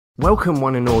Welcome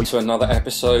one and all to another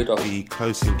episode of the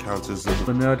Close Encounters of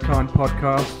the Nerdkind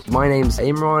podcast. My name's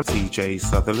Imran, TJ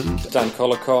Sutherland, Dan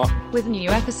Collicar, with new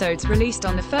episodes released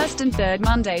on the first and third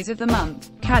Mondays of the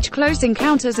month. Catch Close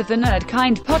Encounters of the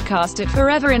Nerdkind podcast at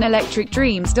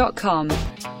foreverinelectricdreams.com.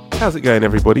 How's it going,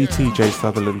 everybody? TJ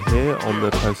Sutherland here on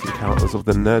the Close Encounters of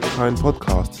the Nerdkind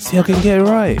podcast. See, I can get it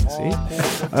right. See,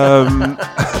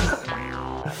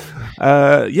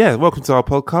 welcome to our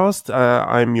podcast.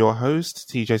 I'm your host,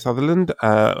 TJ Sutherland.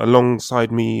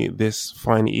 Alongside me this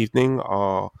fine evening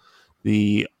are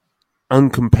the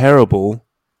uncomparable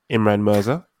Imran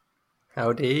Mirza.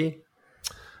 Howdy.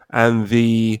 And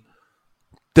the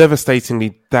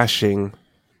devastatingly dashing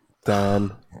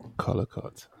Dan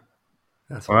Collicott.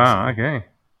 That's wow, okay.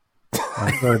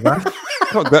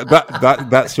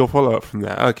 That's your follow-up from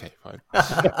there. Okay, fine.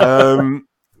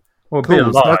 Well, cool. Be a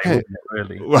lie, okay. It,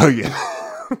 really. Well, yeah.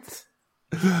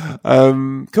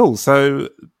 Cool. So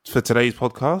for today's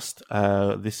podcast,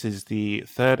 this is the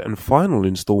third and final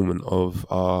installment of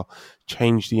our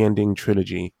Change the Ending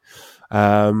trilogy.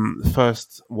 The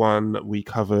first one we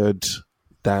covered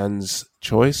Dan's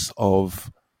choice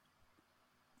of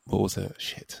what was it?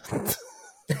 Shit.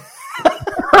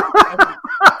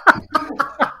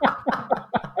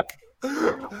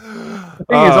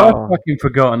 The thing is, I've fucking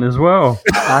forgotten as well.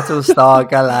 Battlestar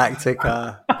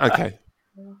Galactica. Okay.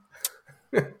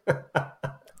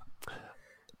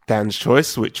 Dan's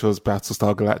choice, which was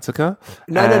Battlestar Galactica.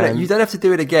 No. You don't have to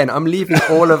do it again. I'm leaving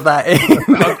all of that in.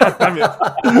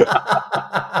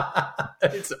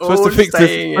 It's all supposed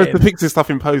to fix this stuff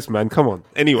in post, man. Come on.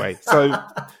 Anyway, so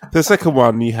the second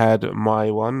one, you had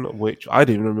my one, which I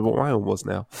didn't remember what my one was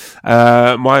now.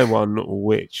 My one,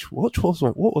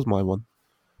 what was my one?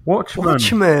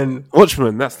 Watchmen,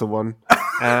 that's the one.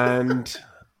 And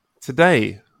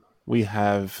today we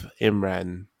have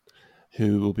Imran,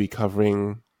 who will be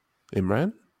covering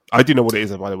Imran. I do know what it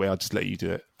is, by the way. I'll just let you do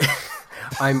it.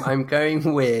 I'm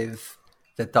going with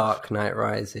The Dark Knight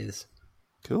Rises.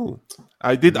 Cool.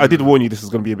 I did warn you this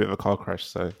is going to be a bit of a car crash,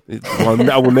 so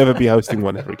I will never be hosting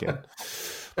one ever again.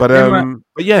 But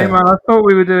yeah, man, I thought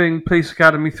we were doing Police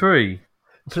Academy 3.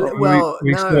 Well,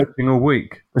 researching all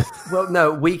week. Well,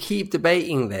 no, we keep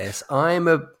debating this. I'm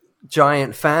a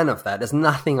giant fan of that. There's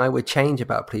nothing I would change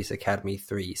about Police Academy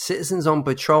 3. Citizens on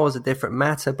Patrol is a different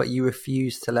matter, but you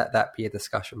refuse to let that be a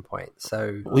discussion point.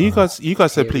 So, well, you guys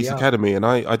said Police Academy, and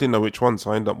I didn't know which one,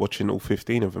 so I ended up watching all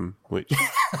 15 of them, which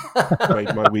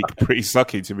made my week pretty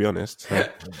sucky, to be honest. So,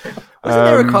 wasn't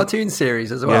there a cartoon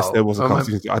series as well? Yes, there was a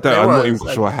cartoon series. I'm not even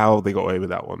sure how they got away with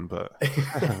that one, but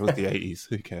it was the 80s.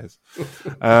 Who cares?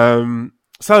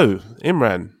 So,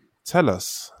 Imran, tell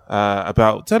us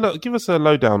give us a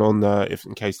lowdown on if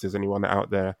in case there's anyone out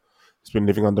there who's been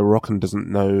living under a rock and doesn't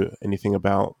know anything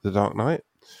about The Dark Knight.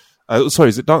 Sorry,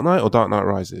 is it Dark Knight or Dark Knight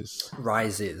Rises?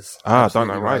 Rises. Dark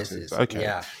Knight Rises. Okay.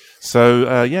 Yeah.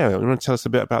 So, you want to tell us a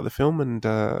bit about the film and,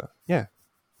 yeah.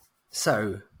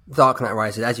 So, Dark Knight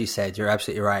Rises, as you said, you're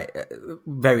absolutely right.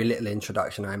 Very little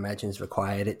introduction, I imagine, is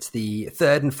required. It's the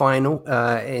third and final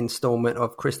installment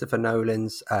of Christopher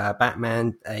Nolan's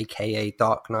Batman, aka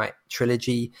Dark Knight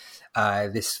trilogy.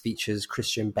 This features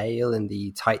Christian Bale in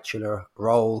the titular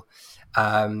role.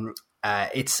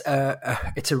 It's a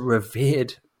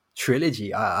revered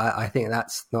trilogy. I think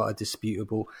that's not a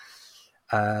disputable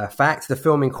fact. The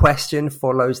film in question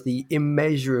follows the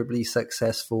immeasurably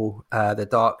successful The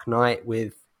Dark Knight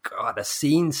with a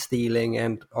scene-stealing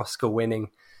and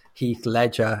Oscar-winning Heath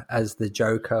Ledger as the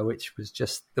Joker, which was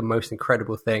just the most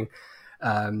incredible thing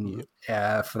for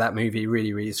that movie.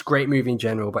 Really, really, it's a great movie in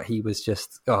general, but he was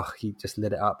just he just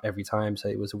lit it up every time. So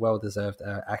it was a well-deserved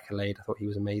accolade. I thought he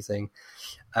was amazing.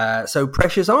 So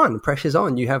pressure's on.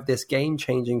 You have this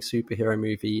game-changing superhero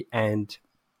movie, and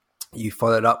you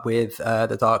followed up with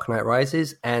The Dark Knight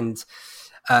Rises, and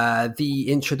the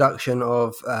introduction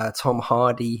of Tom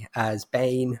Hardy as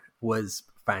Bane was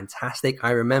fantastic.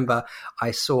 I remember I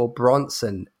saw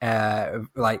Bronson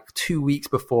like 2 weeks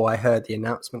before I heard the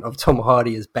announcement of Tom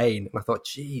Hardy as Bane, and I thought,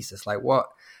 Jesus, like what?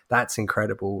 That's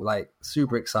incredible. Like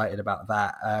super excited about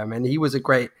that. And he was a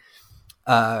great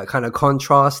kind of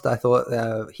contrast. I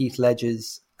thought Heath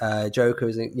Ledger's Joker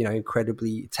was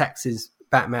incredibly taxes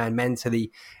Batman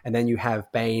mentally, and then you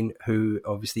have Bane, who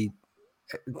obviously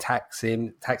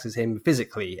taxes him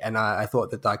physically, and I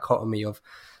thought the dichotomy of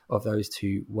those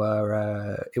two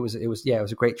were it was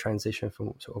a great transition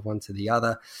from sort of one to the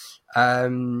other. I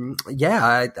mean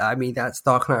that's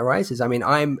Dark Knight Rises. I mean,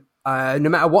 I'm no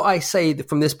matter what I say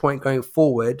from this point going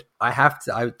forward,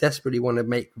 I desperately want to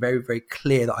make very, very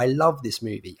clear that I love this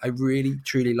movie. I really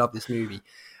truly love this movie.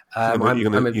 You're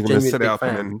going to set it up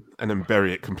and then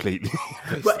bury it completely.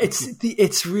 But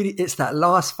it's that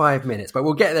last 5 minutes. But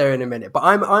we'll get there in a minute. But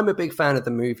I'm a big fan of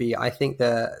the movie. I think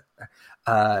that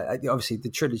obviously the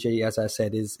trilogy, as I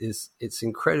said, it's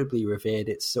incredibly revered.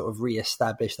 It's sort of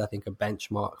reestablished, I think, a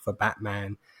benchmark for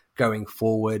Batman going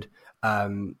forward. I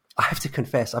have to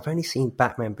confess, I've only seen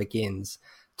Batman Begins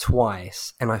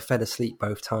twice, and I fell asleep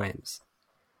both times.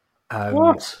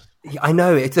 What? I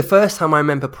know, it's the first time I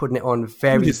remember putting it on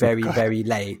very, very, very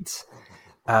late.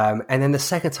 And then the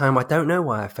second time, I don't know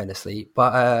why I fell asleep,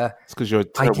 but it's because you're a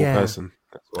terrible person.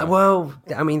 Well,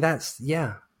 I mean,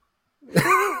 yeah,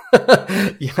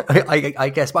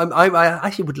 I guess. But I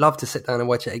actually would love to sit down and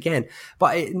watch it again.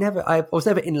 But I was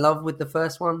never in love with the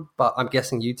first one. But I'm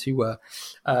guessing you two were.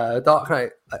 Dark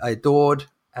Knight, I adored.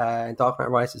 Dark Knight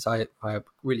Rises, I'm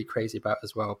really crazy about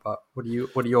as well. But what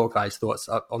are your guys' thoughts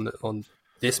on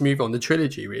this movie, on the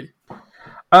trilogy, really?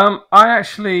 I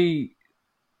actually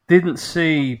didn't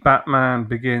see Batman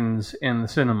Begins in the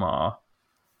cinema,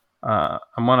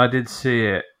 and when I did see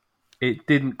it, it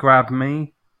didn't grab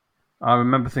me. I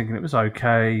remember thinking it was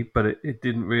okay, but it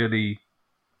didn't really.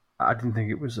 I didn't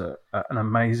think it was an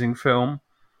amazing film.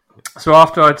 So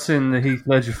after I'd seen the Heath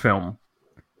Ledger film,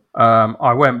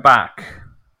 I went back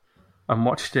and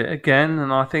watched it again,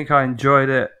 and I think I enjoyed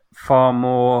it far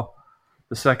more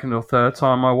the second or third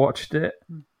time I watched it.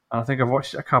 And I think I've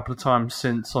watched it a couple of times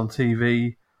since on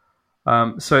TV.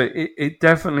 So it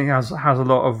definitely has a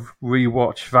lot of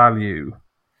rewatch value.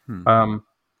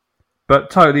 But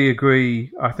totally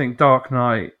agree. I think Dark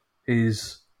Knight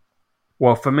is,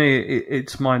 well, for me,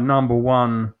 it's my number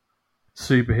one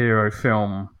superhero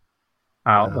film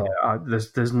out there.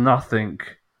 There's nothing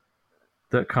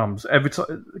that comes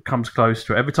close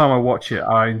to it. Every time I watch it,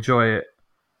 I enjoy it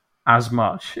as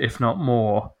much, if not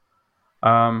more.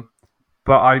 But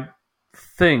I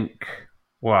think,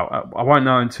 well, I won't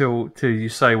know until you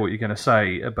say what you're going to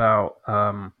say about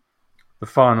the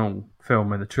final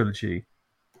film in the trilogy.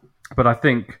 But I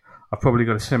think I've probably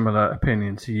got a similar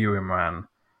opinion to you, Imran,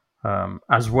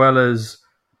 as well as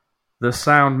the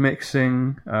sound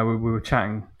mixing. We were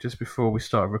chatting just before we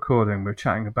started recording. We were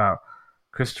chatting about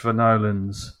Christopher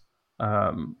Nolan's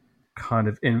kind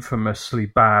of infamously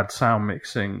bad sound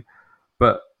mixing.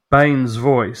 But Bane's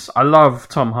voice, I love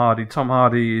Tom Hardy. Tom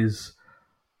Hardy is,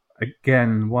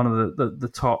 again, one of the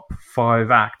top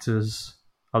 5 actors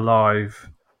alive,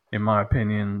 in my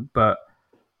opinion. But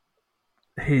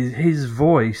his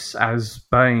voice as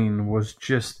Bane was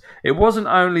just... It wasn't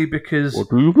only because... What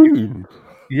do you mean?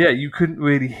 Yeah, you couldn't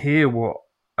really hear what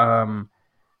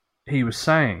he was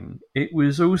saying. It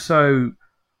was also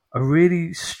a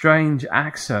really strange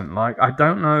accent. Like, I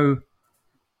don't know...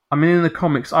 I mean, in the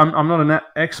comics, I'm not an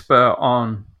expert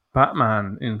on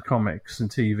Batman in comics and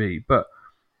TV, but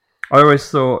I always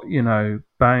thought,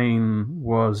 Bane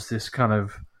was this kind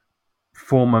of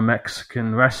former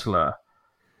Mexican wrestler,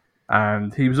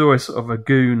 and he was always sort of a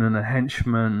goon and a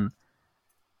henchman,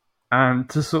 and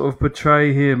to sort of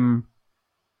portray him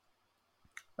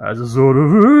as a sort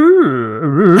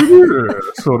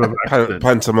of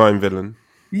pantomime villain.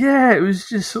 Yeah, it was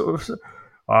just sort of...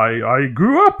 I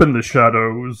grew up in the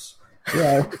shadows.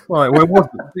 Yeah, like, where was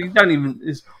it? You don't even...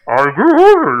 I grew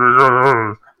up in the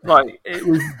shadows. Like, it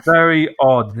was very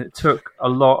odd. It took a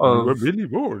lot of... We're really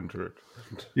more into it.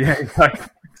 Yeah,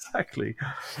 exactly.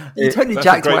 You totally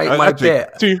jacked my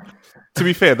bit. To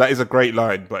be fair, that is a great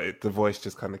line, but the voice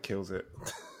just kind of kills it.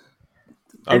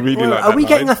 I really like that Are we line.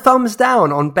 getting a thumbs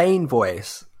down on Bane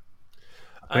voice?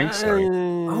 I think so.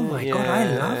 Oh my God,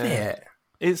 I love it.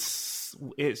 It's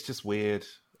just weird.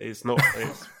 It's not.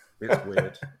 It's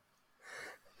weird.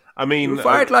 I mean, you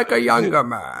fight like a younger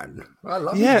man. I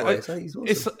love his voice. He's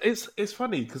awesome. It's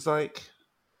funny because, like,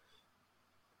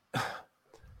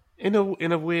 in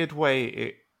a weird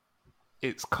way,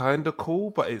 it's kind of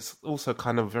cool, but it's also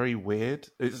kind of very weird.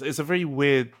 It's a very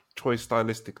weird choice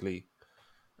stylistically,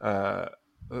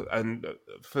 and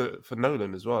for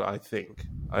Nolan as well. I think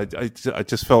I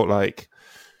just felt like,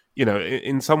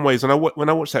 in some ways, when I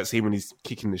watched that scene when he's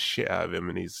kicking the shit out of him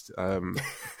and he's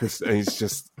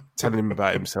just telling him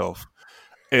about himself,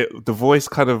 the voice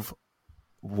kind of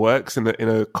works in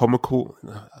a comical,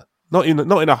 not in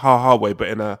a ha way, but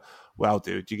in a, wow,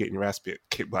 dude, you're getting your ass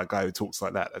kicked by a guy who talks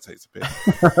like that. That takes a bit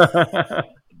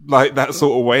like that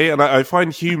sort of way, and I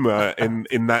find humor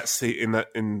in that scene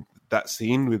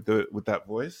with that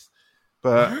voice.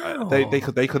 But they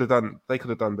could have done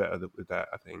better with that,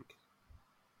 I think.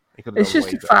 It's just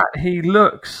the fact he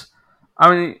looks... I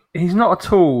mean, he's not a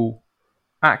tall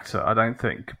actor, I don't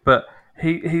think, but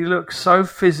he looks so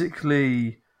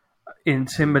physically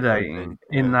intimidating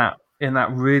in that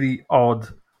really odd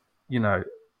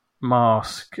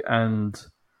mask and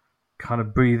kind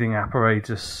of breathing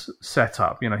apparatus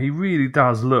setup. He really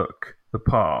does look the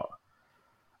part.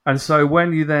 And so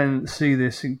when you then see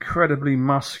this incredibly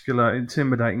muscular,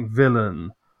 intimidating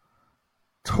villain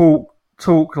talk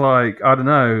like, I don't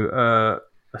know,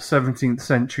 a 17th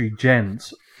century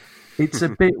gent, it's a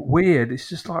bit weird. It's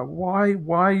just like, why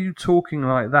are you talking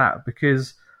like that?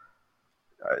 Because,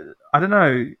 I don't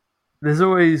know, there's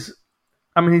always...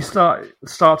 he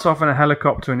starts off in a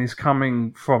helicopter and he's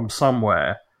coming from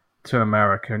somewhere to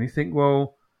America. And you think,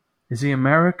 well, is he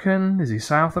American? Is he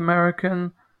South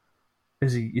American?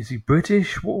 Is he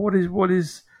British? What is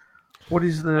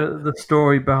the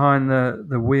story behind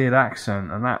the weird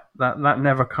accent? And that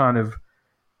never kind of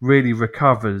really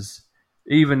recovers,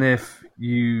 even if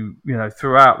you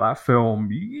throughout that film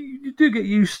you do get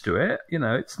used to it.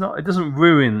 It doesn't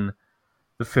ruin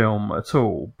the film at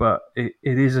all, but it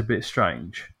is a bit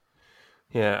strange.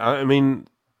 Yeah,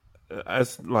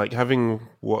 as like having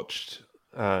watched,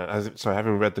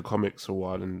 having read the comics for a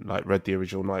while and like read the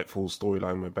original Nightfall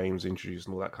storyline where Bane was introduced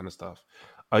and all that kind of stuff,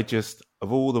 I just,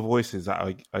 of all the voices that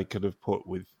I could have put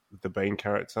with the Bane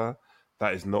character,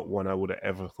 that is not one I would have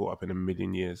ever thought up in a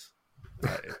million years.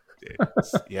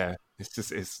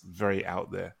 It's very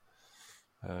out there.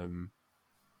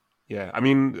 Yeah,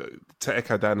 to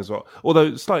echo Dan as well,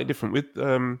 although slightly different with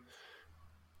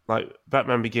like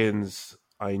Batman Begins,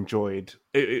 I enjoyed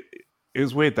it. It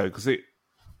was weird though because it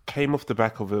came off the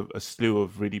back of a slew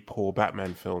of really poor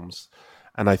Batman films,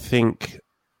 and I think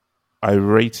I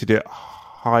rated it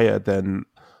higher than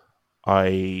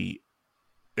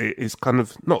it's kind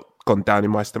of not gone down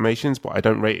in my estimations, but I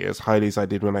don't rate it as highly as I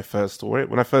did when I first saw it.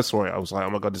 When I first saw it, I was like, "Oh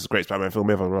my god, this is the greatest Batman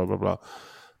film ever!" Blah blah blah.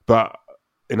 But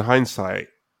in hindsight,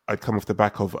 I'd come off the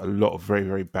back of a lot of very,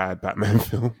 very bad Batman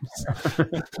films,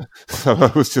 so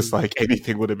I was just like,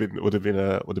 anything would have been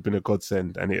a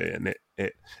godsend, and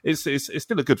it's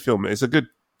still a good film. It's a good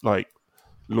like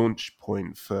launch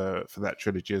point for that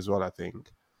trilogy as well, I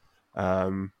think.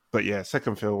 But yeah,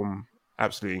 second film,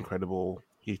 absolutely incredible.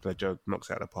 Heath Ledger knocks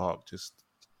it out of the park.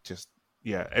 Just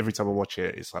yeah, every time I watch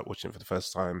it, it's like watching it for the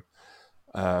first time.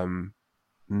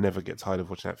 Never get tired of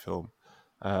watching that film.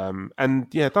 And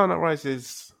yeah, Dark Knight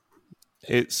Rises,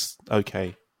 it's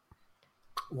okay.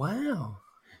 Wow.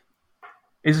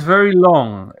 It's very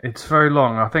long.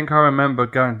 I think I remember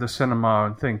going to the cinema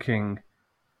and thinking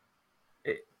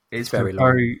it's very a long.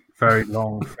 very, very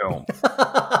long film.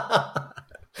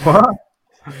 What?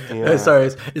 Yeah. Sorry,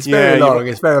 it's very long.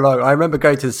 It's very long. I remember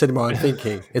going to the cinema and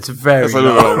thinking it's very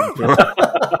long.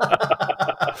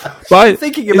 But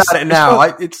thinking about it now,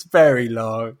 it's very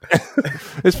long.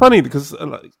 It's funny because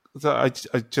I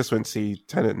just went to see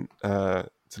Tenet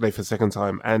today for the second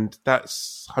time, and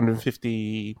that's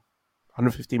 150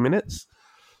 minutes.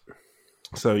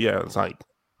 So yeah, it's like,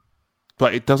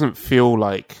 but it doesn't feel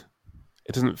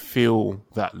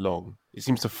that long. It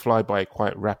seems to fly by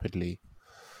quite rapidly.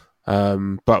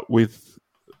 But with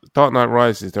Dark Knight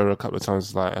Rises, there were a couple of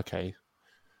times like, okay,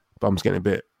 bum's getting a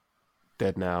bit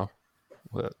dead now.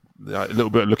 A little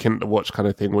bit of looking at the watch kind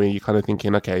of thing where you're kind of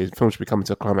thinking, okay, the film should be coming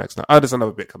to a climax now. Oh, there's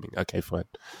another bit coming. Okay, fine.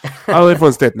 Oh,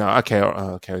 everyone's dead now. Okay,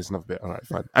 okay, there's another bit. All right,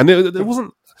 fine. And it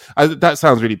wasn't... that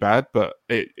sounds really bad, but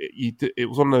it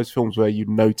was one of those films where you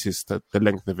notice the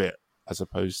length of it, as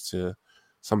opposed to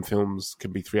some films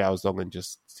can be 3 hours long and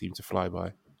just seem to fly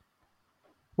by.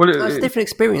 Well, it's a different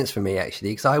experience for me, actually,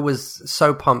 because I was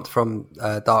so pumped from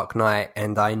Dark Knight,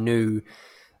 and I knew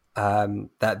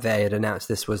that they had announced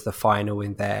this was the final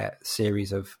in their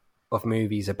series of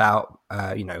movies about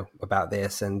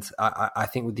this, and I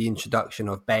think with the introduction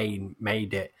of Bane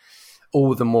made it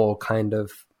all the more kind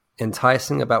of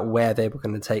enticing about where they were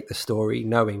going to take the story,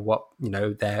 knowing what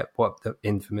the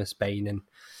infamous Bane and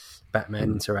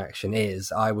Batman interaction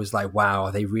is. I was like, wow,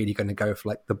 are they really going to go for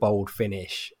like the bold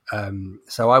finish?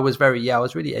 So I was I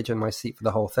was really edge on my seat for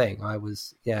the whole thing. I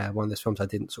was one of those films I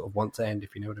didn't sort of want to end,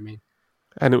 if you know what I mean.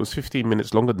 And it was 15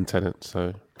 minutes longer than Tenet,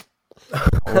 so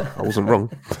I wasn't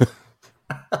wrong.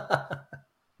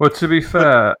 Well, to be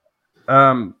fair,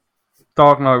 Dark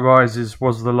Knight Rises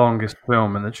was the longest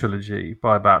film in the trilogy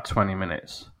by about 20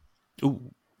 minutes.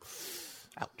 Ooh.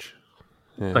 Ouch.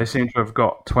 Yeah. They seem to have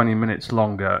got 20 minutes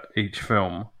longer each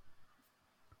film.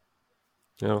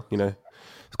 Yeah,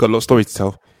 it's got a lot of story to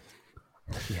tell.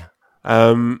 Yeah.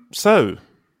 So,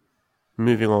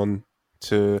 moving on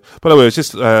to... By the way, I was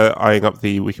just eyeing up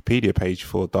the Wikipedia page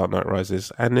for Dark Knight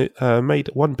Rises, and it made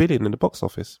 $1 billion in the box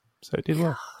office. So it did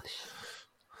well.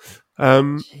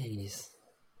 Jeez.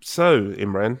 So,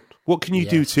 Imran, what can you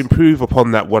do to improve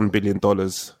upon that $1 billion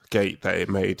gate that it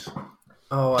made?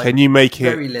 Oh, can you make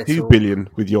it $2 billion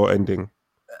with your ending?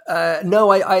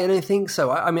 No, I don't think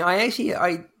so. I mean,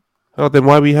 I Oh, then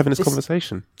why are we having this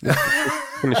conversation?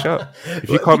 Finish up. If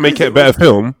you can't make it a better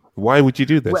film, why would you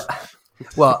do this?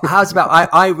 Well, how's about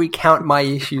I recount my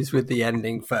issues with the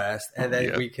ending first, and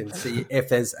then we can see if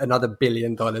there's another $1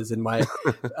 billion in my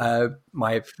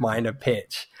my minor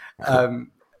pitch.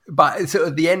 But sort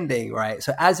of the ending, right?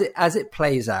 So as it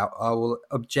plays out, I will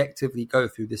objectively go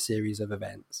through the series of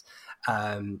events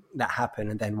that happen,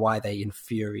 and then why they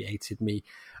infuriated me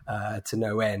to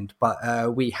no end.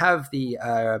 But we have the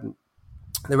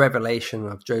revelation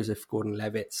of Joseph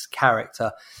Gordon-Levitt's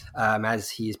character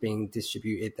as he is being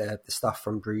distributed the stuff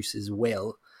from Bruce's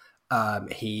will.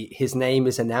 His name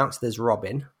is announced as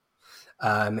Robin.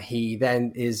 He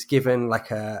then is given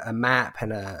like a map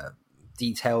and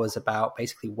details about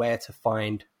basically where to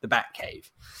find the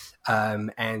Batcave.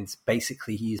 And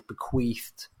basically he's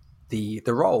bequeathed the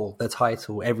role, the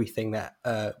title, everything that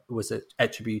was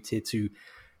attributed to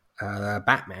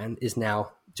Batman is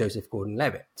now Joseph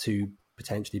Gordon-Levitt to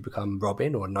potentially become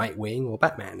Robin or Nightwing or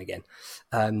Batman again.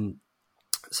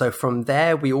 So from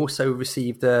there, we also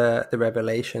received the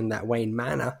revelation that Wayne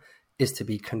Manor is to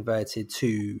be converted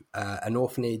to an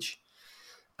orphanage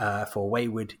for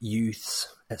wayward youths,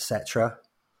 etc.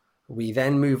 We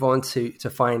then move on to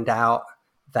find out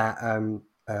that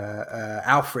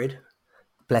Alfred,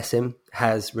 bless him,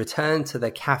 has returned to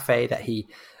the cafe that he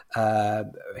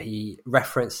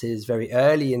references very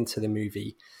early into the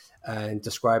movie, and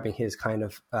describing his kind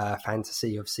of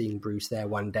fantasy of seeing Bruce there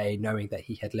one day, knowing that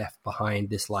he had left behind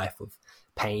this life of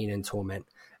pain and torment.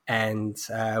 And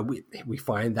we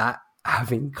find that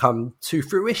having come to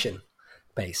fruition,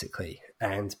 basically.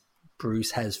 And Bruce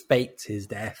has faked his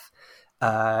death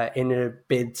in a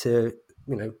bid to,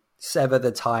 sever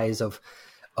the ties of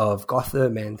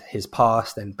Gotham and his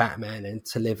past and Batman, and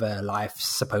to live a life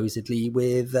supposedly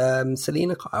with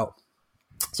Selina Kyle.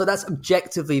 So that's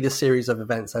objectively the series of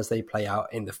events as they play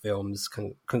out in the film's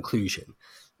conclusion.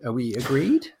 Are we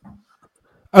agreed?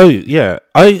 Oh yeah,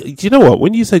 do you know what?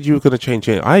 When you said you were going to change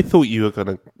it, I thought you were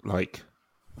going to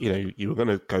you were going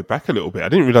to go back a little bit. I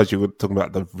didn't realize you were talking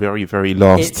about the very, very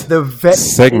last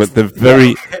segment.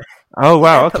 Oh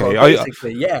wow, okay. I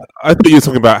thought you were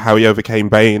talking about how he overcame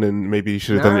Bane and maybe you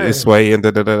should have done it this way and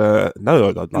No,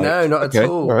 no, not at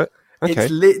all. Right. Okay.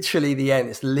 It's literally the end.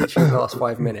 It's literally the last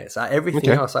 5 minutes. Everything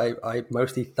else I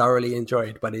mostly thoroughly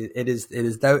enjoyed, but it is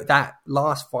that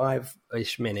last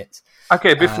 5-ish minutes.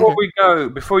 Okay, before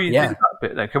you do that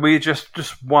bit then, can we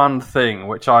just one thing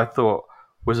which I thought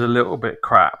was a little bit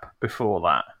crap before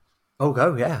that? Oh,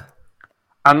 go, yeah.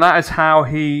 And that is how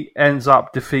he ends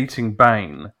up defeating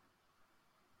Bane.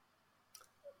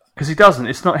 Because he doesn't.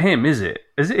 It's not him, is it?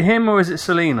 Is it him or is it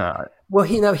Selina? Well,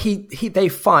 they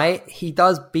fight. He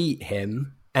does beat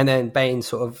him, and then Bane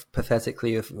sort of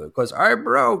pathetically goes, "I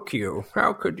broke you.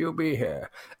 How could you be here?"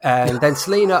 And then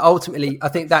Selina ultimately, I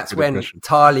think that's when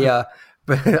Talia.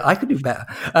 But I could do better.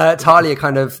 Talia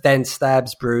kind of then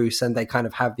stabs Bruce, and they kind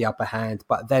of have the upper hand.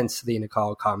 But then Selina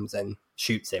Kyle comes and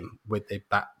shoots him with the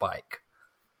bat bike.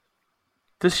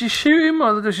 Does she shoot him,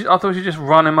 or I thought she just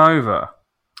run him over?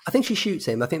 I think she shoots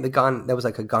him. I think there was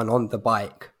like a gun on the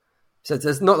bike. So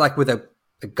it's not like with a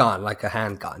gun, like a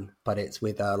handgun, but it's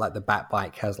with like the bat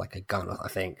bike has like a gun, I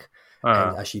think.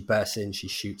 And as she bursts in, she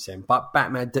shoots him. But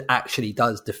Batman actually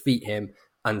does defeat him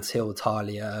until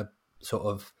Talia sort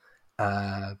of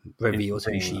reveals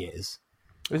who she is.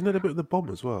 Isn't it a bit of the bomb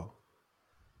as well?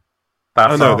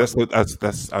 That's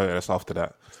after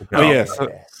that. Oh yeah,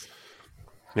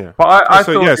 yeah. But I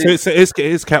thought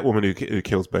it's Catwoman who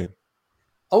kills Bane.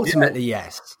 Ultimately,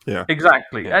 yes. Yeah,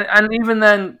 exactly. Yeah. And even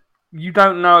then, you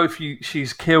don't know if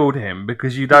she's killed him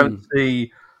because you don't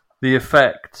see the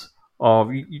effect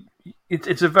of.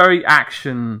 It's a very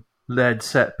action-led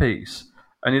set piece,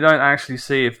 and you don't actually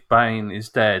see if Bane is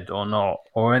dead or not,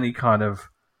 or any kind of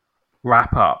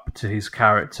wrap up to his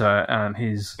character and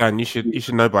his. And you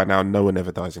should know by now, no one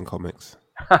ever dies in comics.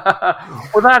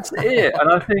 Well, that's it,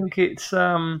 and I think it's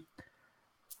a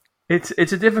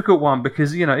difficult one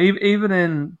because even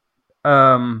in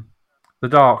The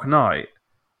Dark Knight,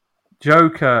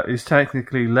 Joker is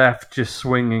technically left just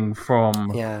swinging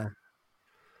from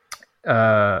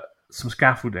some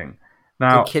scaffolding.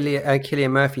 Now,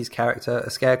 Cillian Murphy's character,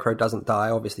 Scarecrow, doesn't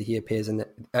die. Obviously, he appears in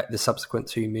the subsequent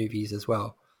 2 movies as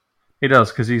well. He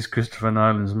does because he's Christopher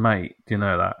Nolan's mate. Do you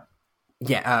know that?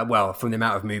 Yeah, well, from the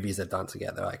amount of movies they've done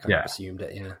together, I kind of assumed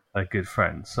it, yeah. They're good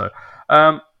friends. So,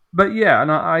 but yeah,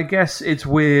 and I guess it's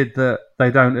weird that they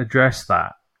don't address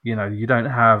that. You don't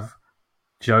have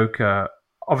Joker.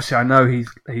 Obviously, I know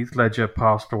Heath Ledger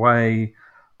passed away,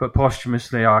 but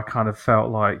posthumously, I kind of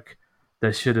felt like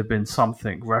there should have been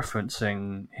something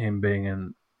referencing him being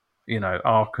in,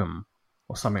 Arkham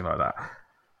or something like that.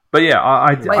 But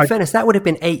yeah, in fairness, that would have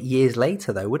been 8 years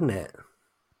later, though, wouldn't it?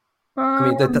 I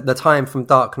mean, the time from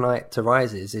Dark Knight to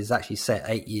Rises is actually set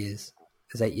 8 years.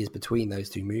 There's 8 years between those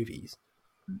two movies.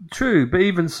 True, but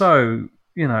even so,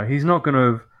 he's not going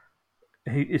to have.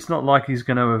 It's not like he's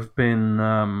going to have been.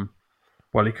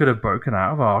 Well, he could have broken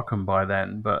out of Arkham by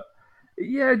then, but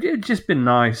yeah, it'd just been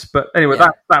nice. But anyway,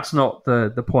 that's not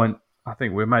the point I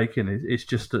think we're making. It's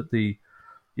just that the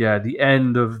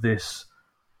end of this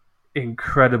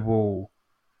incredible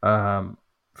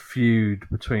feud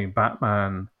between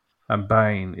Batman and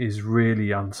Bane is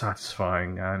really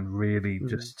unsatisfying and really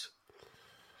just,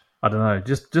 I don't know,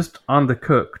 just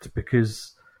undercooked,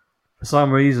 because for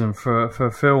some reason, for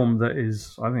a film that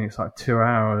is, I think it's like 2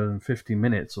 hours and 50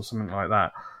 minutes or something like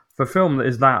that, for a film that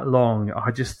is that long, I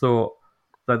just thought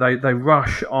that they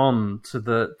rush on to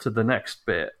the next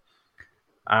bit,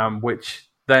 which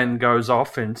then goes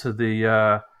off into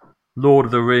the Lord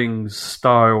of the Rings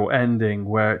style ending,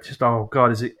 where it's just, oh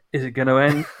god, is it going to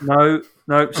end?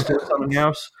 No, still something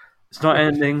else. It's not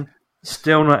ending,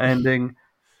 still not ending,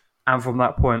 and from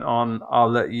that point on, I'll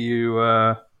let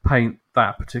you paint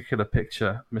that particular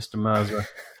picture, Mr. Mercer.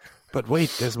 But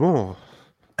wait, there's more.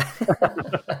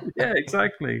 Yeah,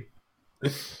 exactly.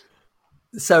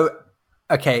 So,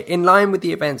 okay, in line with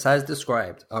the events as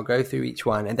described, I'll go through each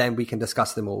one and then we can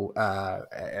discuss them all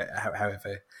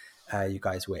however you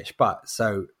guys wish. But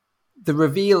so the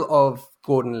reveal of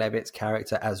Gordon Levitt's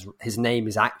character as his name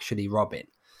is actually Robin.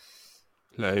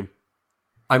 Lame.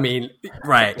 I mean,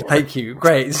 right, thank you.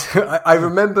 Great. So I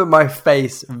remember my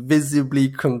face visibly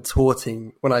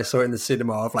contorting when I saw it in the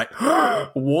cinema. I was like,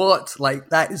 what? Like,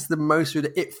 that is the most...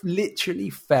 It literally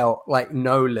felt like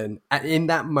Nolan, in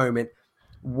that moment,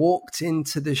 walked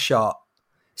into the shot,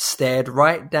 stared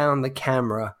right down the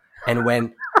camera, and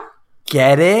went,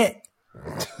 get it?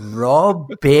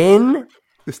 Robin?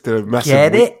 Just did a massive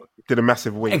get it? Did a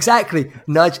massive wink. Exactly.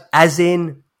 Nudge, as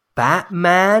in...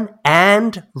 Batman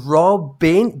and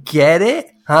Robin, get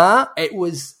it? Huh? It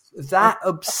was that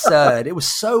absurd. It was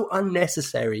so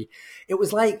unnecessary. It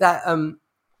was like that.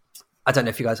 I don't know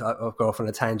if you guys. I'll go off on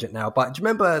a tangent now, but do you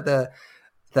remember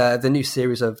the new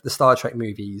series of the Star Trek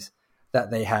movies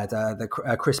that they had?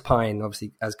 Chris Pine,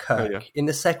 obviously as Kirk. Oh, yeah. In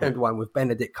the second one with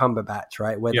Benedict Cumberbatch,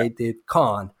 right, where they did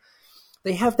Khan.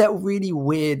 They have that really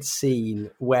weird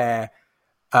scene where.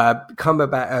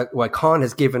 Khan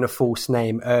has given a false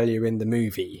name earlier in the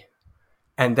movie,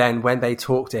 and then when they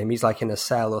talk to him, he's like in a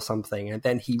cell or something, and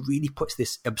then he really puts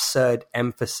this absurd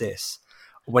emphasis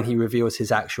when he reveals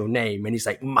his actual name, and he's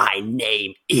like, "My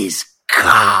name is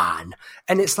Khan,"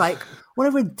 and it's like, what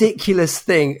a ridiculous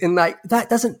thing, and like that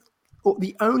doesn't.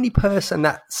 The only person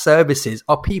that services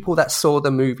are people that saw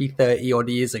the movie 30 odd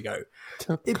years ago.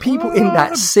 People in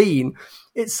that scene.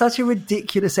 It's such a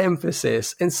ridiculous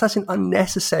emphasis and such an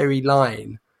unnecessary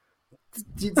line.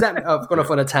 I've gone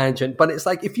off on a tangent, but it's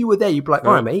like if you were there, you'd be like,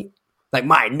 "All right, mate. Like,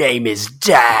 my name is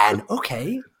Dan."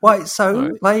 Okay, why? So,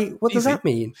 right. Like, what does that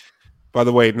mean? By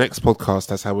the way, next podcast,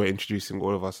 that's how we're introducing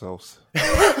all of ourselves.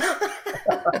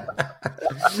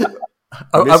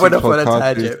 I went off on a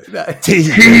tangent.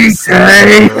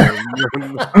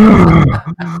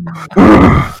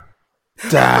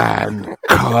 Dan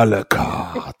color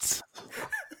cards.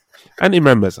 And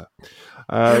Imran Mirza.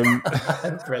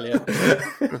 Brilliant.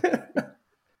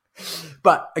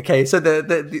 But okay, so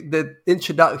the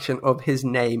introduction of his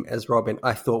name as Robin,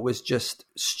 I thought was just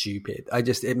stupid.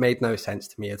 It made no sense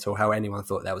to me at all how anyone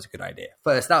thought that was a good idea.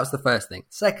 That was the first thing.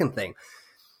 Second thing,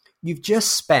 you've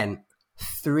just spent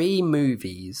 3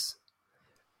 movies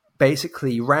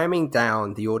basically ramming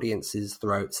down the audience's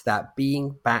throats that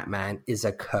being Batman is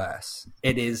a curse.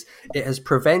 It has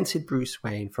prevented Bruce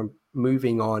Wayne from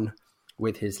moving on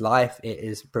with his life. It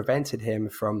has prevented him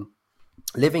from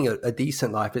living a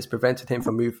decent life. It's prevented him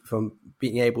from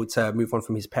being able to move on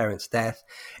from his parents' death.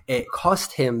 It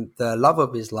cost him the love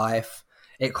of his life.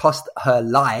 It cost her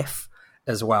life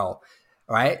as well.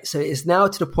 Right? So it's now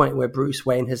to the point where Bruce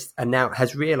Wayne has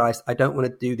realized, I don't want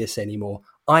to do this anymore.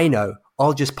 I know,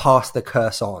 I'll just pass the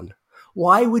curse on.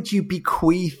 Why would you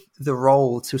bequeath the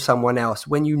role to someone else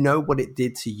when you know what it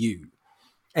did to you?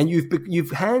 And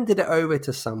you've handed it over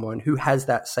to someone who has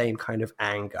that same kind of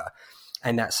anger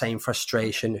and that same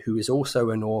frustration, who is also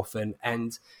an orphan,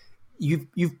 and you've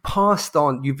literally passed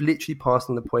on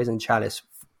the poison chalice.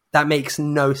 That makes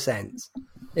no sense.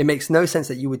 It makes no sense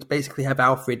that you would basically have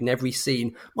Alfred in every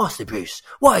scene, Master Bruce,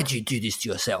 why did you do this to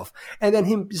yourself? And then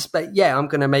him just like, yeah, I'm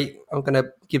gonna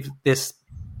give this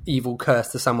evil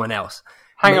curse to someone else.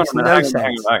 Hang on.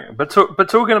 But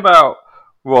talking about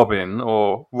Robin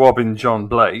or Robin John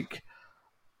Blake.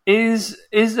 Is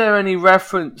there any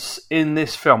reference in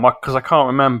this film, because I can't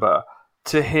remember,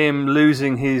 to him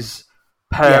losing his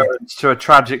parents to a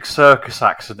tragic circus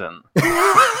accident?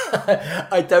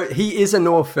 I don't. He is an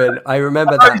orphan. I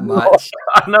remember that much.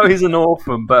 I know he's an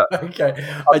orphan, but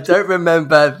okay, I don't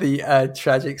remember the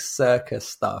tragic circus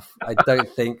stuff. I don't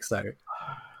think so.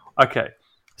 Okay,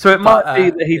 so it might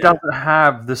be that he doesn't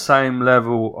have the same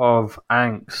level of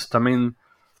angst. I mean,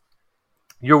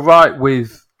 you're right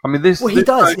with. I mean, this. Well, he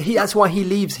does. That's why he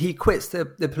leaves. He quits the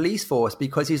police force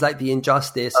because he's like the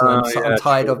injustice, and I'm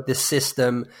tired of this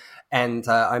system. And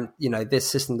this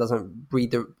system doesn't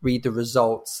read the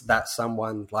results that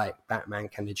someone like Batman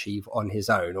can achieve on his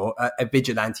own, or a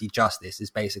vigilante justice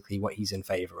is basically what he's in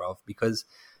favor of, because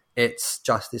it's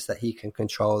justice that he can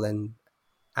control and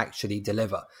actually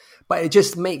deliver. But it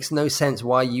just makes no sense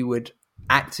why you would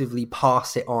actively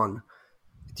pass it on.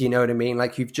 Do you know what I mean?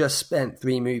 Like, you've just spent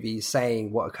 3 movies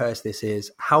saying what a curse this is.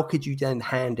 How could you then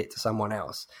hand it to someone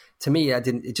else? To me,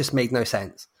 it just made no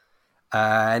sense.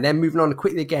 And then moving on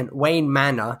quickly again, Wayne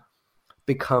Manor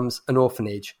becomes an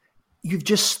orphanage. You've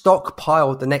just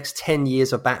stockpiled the next 10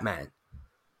 years of Batman.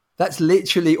 That's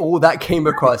literally all that came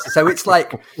across. So it's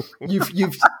like you've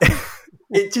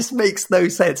it just makes no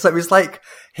sense. So it's like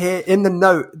here in the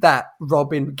note that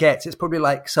Robin gets, it's probably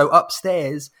like, so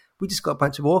upstairs we just got a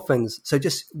bunch of orphans. So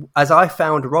just as I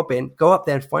found Robin, go up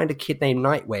there and find a kid named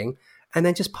Nightwing, and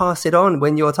then just pass it on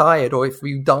when you're tired or if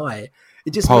you die.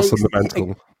 It just pass on the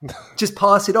mantle. Just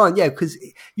pass it on, because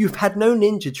you've had no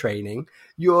ninja training.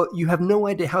 You have no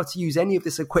idea how to use any of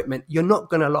this equipment. You're not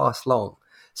going to last long.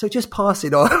 So just pass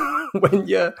it on when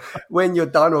you're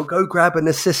done, or go grab an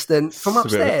assistant from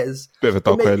upstairs. Bit of a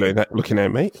dog way looking at it,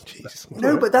 mate. Jeez.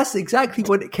 No, but that's exactly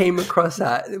what it came across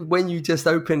at when you just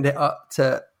opened it up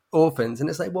to orphans, and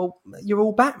it's like, well, you're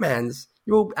all Batmans.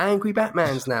 You're all angry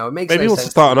Batmans now. It makes maybe no he wants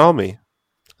sense to start an army,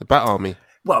 a Bat army.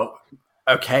 Well.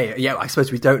 Okay, yeah, I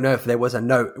suppose we don't know if there was a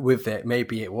note with it.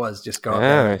 Maybe it was just go up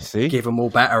there, give them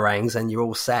all batarangs, and you're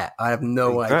all set. I have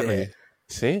no idea.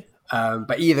 See?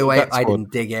 But either way, I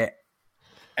didn't dig it.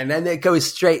 And then it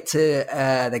goes straight to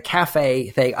the cafe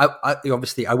thing.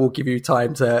 Obviously, I will give you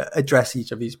time to address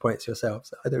each of these points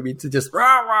yourselves. I don't mean to just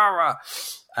rah, rah, rah.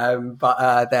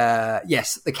 But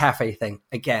the cafe thing.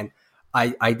 Again,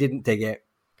 I didn't dig it.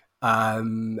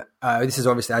 This is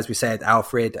obviously, as we said,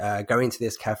 Alfred going to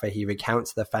this cafe. He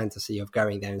recounts the fantasy of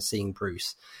going there and seeing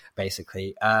Bruce,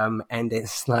 basically. And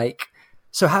it's like,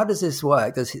 so how does this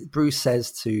work? Bruce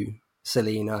says to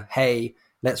Selina, hey,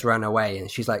 let's run away. And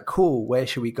she's like, cool, where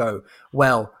should we go?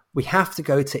 Well, we have to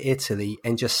go to Italy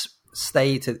and just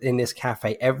stay in this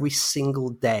cafe every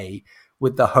single day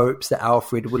with the hopes that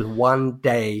Alfred will one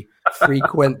day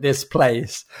frequent this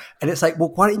place. And it's like,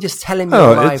 well, why don't you just tell him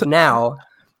you're alive now?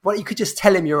 Well, you could just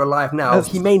tell him you're alive now.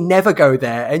 He may never go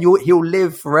there, and he'll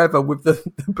live forever with the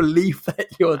belief that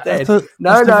you're dead.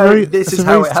 This is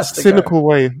how it has to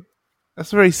go.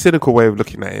 That's a very cynical way of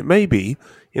looking at it. Maybe,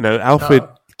 Alfred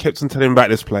kept on telling him about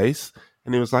this place,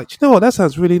 and he was like, you know what, that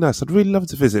sounds really nice. I'd really love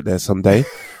to visit there someday.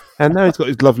 And now he's got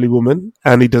his lovely woman,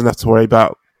 and he doesn't have to worry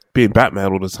about being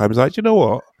Batman all the time. He's like, you know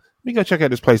what, let me go check out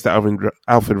this place that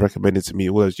Alfred recommended to me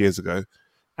all those years ago.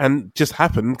 And just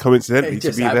happened, coincidentally,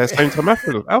 to be there same time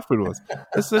Alfred was.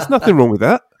 There's nothing wrong with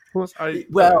that.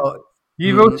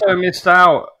 You've also missed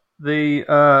out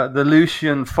the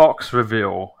Lucian Fox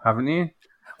reveal, haven't you?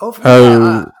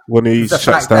 When he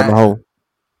shuts down the whole...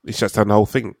 He shuts down the whole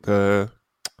thing. Wait,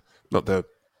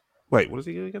 what does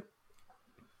he do again?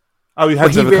 Oh, he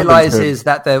realizes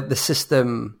that the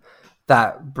system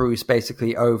that Bruce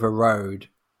basically overrode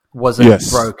wasn't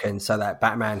broken, so that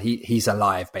Batman he's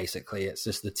alive. Basically, it's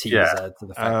just the teaser to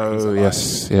the fact that he's alive.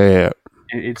 Yes, yeah.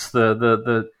 It's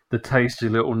the tasty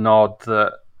little nod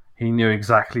that he knew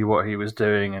exactly what he was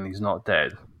doing, and he's not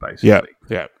dead. Basically,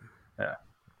 yeah.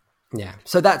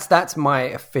 So that's my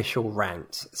official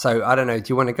rant. So I don't know. Do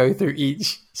you want to go through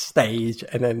each stage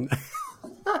and then?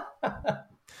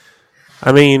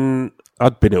 I mean,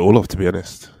 I'd bin it all off, to be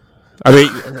honest. Okay.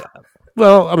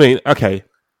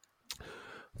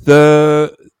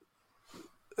 The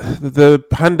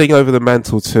handing over the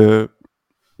mantle to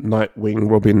Nightwing,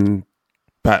 Robin,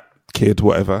 Bat Kid,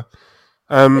 whatever.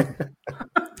 I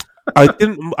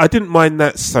didn't mind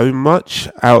that so much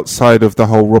outside of the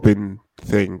whole Robin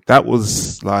thing. That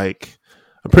was like,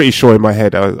 I'm pretty sure in my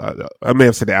head, I may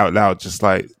have said it out loud, just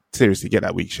like, seriously, get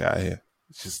that weak shit out of here.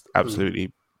 It's just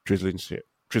absolutely drizzling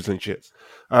shits.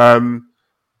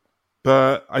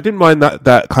 But I didn't mind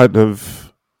that kind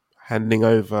of handing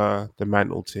over the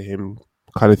mantle to him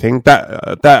kind of thing.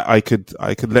 That I could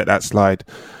let that slide.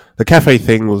 The cafe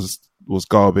thing was was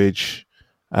garbage.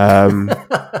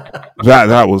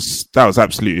 That was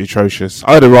absolutely atrocious.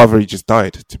 I'd have rather he just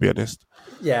died, to be honest.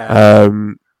 Yeah.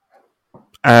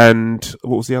 And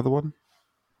what was the other one?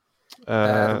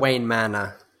 Wayne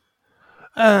Manor.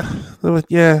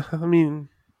 Yeah, I mean,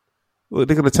 they're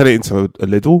going to turn it into a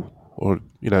Lidl or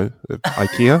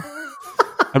IKEA.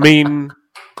 I mean,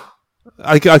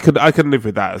 I could live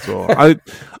with that as well.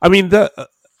 I mean I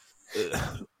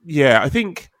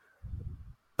think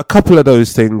a couple of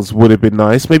those things would have been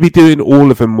nice. Maybe doing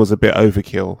all of them was a bit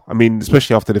overkill. I mean,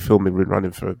 especially after the film had been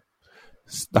running for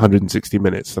 160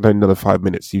 minutes. I know another 5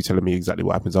 minutes. You telling me exactly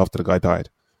what happens after the guy died,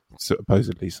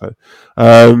 supposedly. So,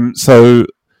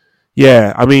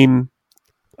 yeah. I mean,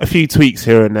 a few tweaks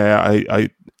here and there.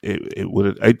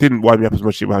 It didn't wind me up as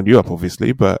much as it wound you up,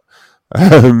 obviously, but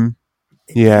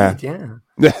yeah,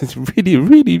 it's really,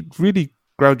 really, really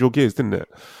ground your gears, didn't it?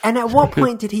 And at what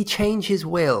point did he change his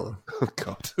will? Oh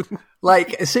God!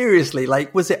 Like seriously,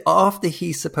 like was it after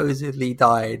he supposedly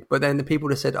died? But then the people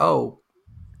just said, "Oh,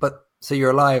 but so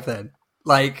you're alive then?"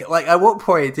 Like at what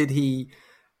point did he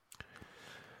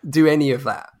do any of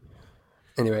that?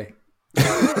 Anyway.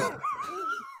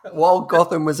 While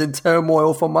Gotham was in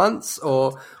turmoil for months,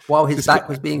 or while his back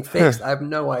was being fixed, I have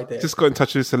no idea. Just got in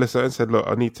touch with Solicitor and said, "Look,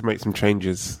 I need to make some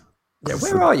changes." Yeah,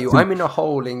 where are you? I'm in a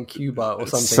hole in Cuba or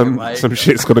something. Some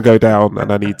shit's got to go down,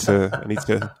 and I need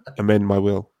to amend my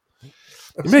will. You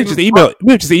may have just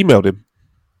emailed him.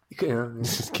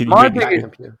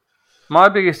 My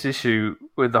biggest issue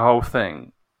with the whole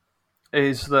thing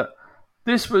is that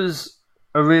this was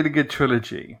a really good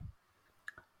trilogy,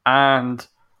 and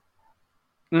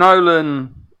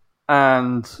Nolan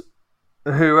and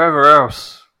whoever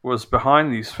else was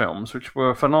behind these films, which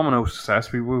were a phenomenal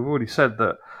success. We've already said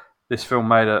that this film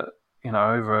made over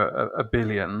 $1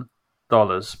 billion,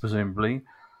 presumably.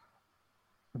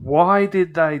 Why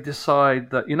did they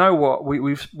decide that? You know what?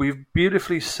 We've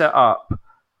beautifully set up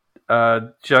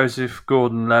Joseph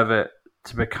Gordon-Levitt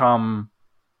to become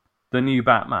the new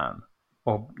Batman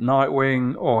or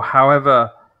Nightwing, or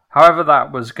however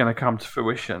that was going to come to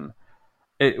fruition.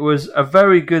 It was a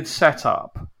very good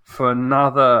setup for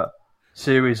another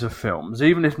series of films.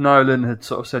 Even if Nolan had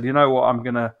sort of said, you know what, I'm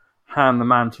going to hand the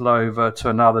mantle over to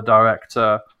another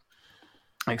director,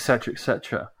 etc.,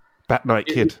 etc. Bat Night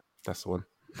Kid, that's the one.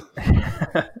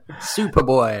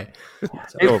 Superboy.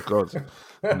 Oh God!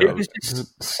 No. It was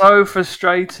just so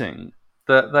frustrating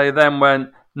that they then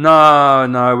went, no,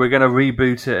 we're going to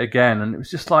reboot it again, and it was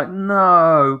just like,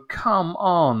 no, come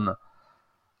on.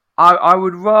 I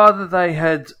would rather they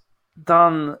had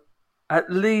done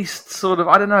at least sort of,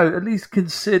 I don't know, at least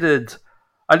considered,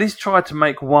 at least tried to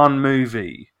make one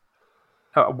movie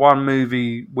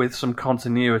with some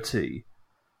continuity,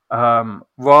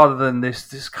 rather than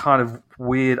this kind of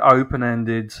weird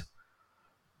open-ended,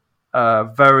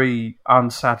 very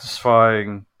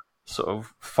unsatisfying sort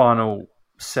of final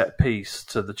set piece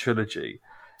to the trilogy.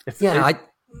 I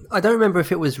don't remember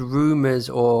if it was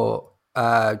rumors or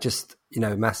just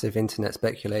massive internet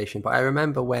speculation, but I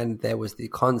remember when there was the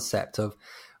concept of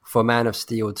for Man of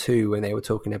Steel 2, when they were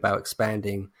talking about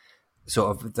expanding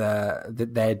sort of their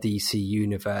DC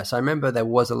universe. I remember there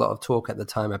was a lot of talk at the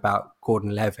time about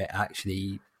Gordon-Levitt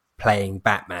actually playing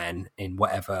Batman in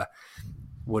whatever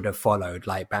would have followed,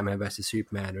 like Batman versus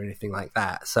Superman or anything like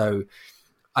that. So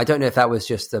I don't know if that was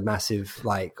just a massive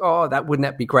wouldn't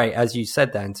that be great, as you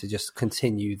said, Dan, to just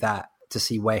continue that to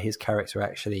see where his character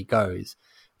actually goes.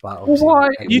 But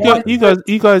you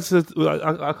guys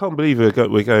I can't believe we're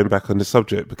going back on the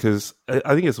subject, because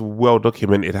I think it's well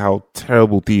documented how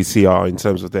terrible DC are in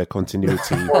terms of their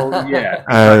continuity.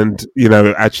 And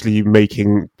actually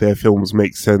making their films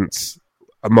make sense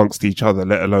amongst each other,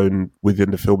 let alone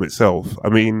within the film itself. I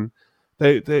mean,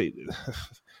 they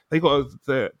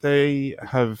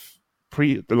have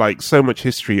so much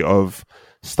history of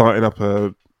starting up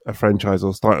a franchise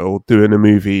or doing a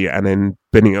movie and then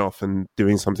binning it off and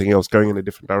doing something else, going in a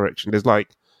different direction.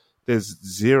 There's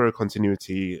zero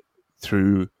continuity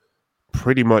through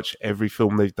pretty much every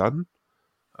film they've done.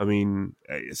 I mean,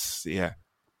 it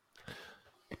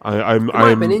might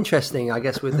have been interesting, I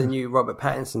guess, with the new Robert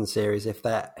Pattinson series, if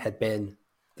that had been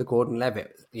the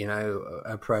Gordon-Levitt,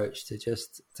 approach to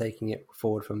just taking it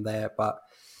forward from there. But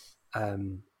I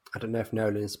don't know if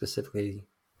Nolan specifically,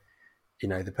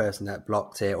 the person that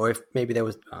blocked it, or if maybe there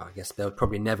was. I guess there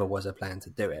probably never was a plan to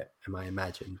do it. I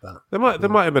imagine, but there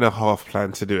might have been a half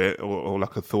plan to do it, or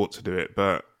like a thought to do it,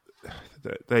 but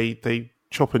they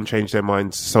chop and change their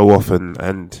minds so often,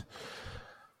 and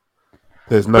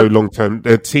there's no long term.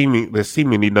 There's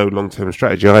seemingly no long term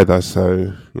strategy either.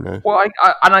 So Well,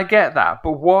 I get that,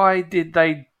 but why did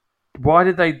they why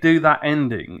did they do that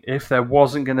ending if there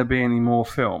wasn't going to be any more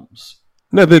films?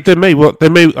 No, they may.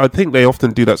 I think they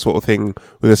often do that sort of thing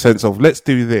with a sense of let's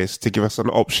do this to give us an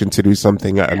option to do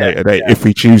something at a later date if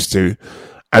we choose to,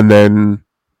 and then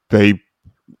they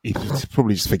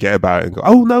probably just forget about it and go,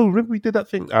 "Oh no, remember we did that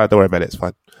thing? Don't worry about it. It's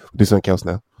fine. We'll do something else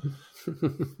now."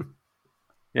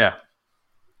 Yeah,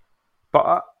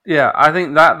 but I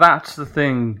think that's the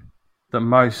thing that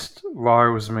most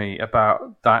riles me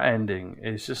about that ending.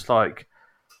 It's just like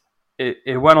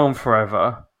it went on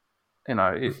forever. You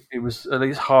know, it was at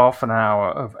least half an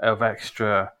hour of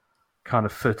extra kind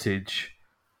of footage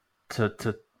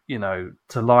to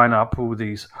line up all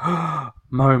these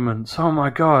moments. Oh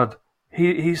my God,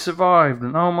 he survived,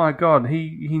 and oh my God,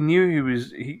 he knew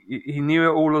he knew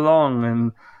it all along,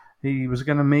 and he was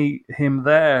going to meet him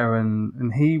there,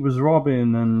 and he was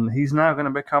Robin, and he's now going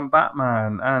to become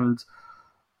Batman, and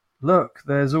look,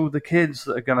 there's all the kids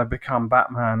that are going to become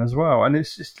Batman as well, and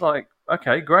it's just like,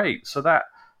 okay, great, so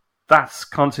that's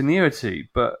continuity,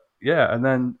 but yeah, and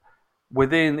then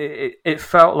within it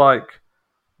felt like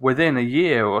within a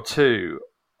year or two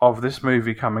of this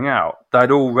movie coming out,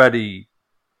 they'd already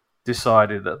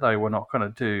decided that they were not going to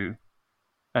do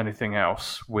anything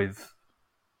else with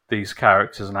these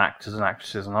characters and actors and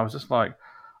actresses, and I was just like,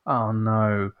 oh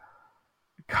no,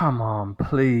 come on,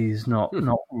 please, not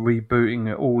rebooting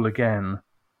it all again.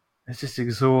 It's just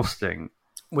exhausting.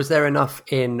 Was there enough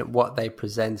in what they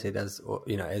presented as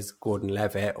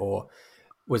Gordon-Levitt, or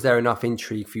was there enough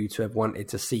intrigue for you to have wanted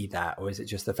to see that, or is it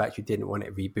just the fact you didn't want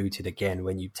it rebooted again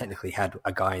when you technically had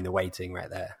a guy in the waiting right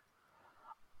there?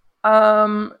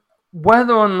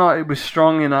 Whether or not it was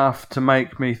strong enough to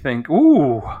make me think,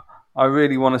 ooh, I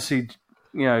really want to see,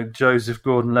 Joseph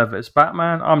Gordon-Levitt's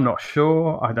Batman, I'm not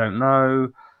sure. I don't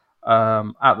know.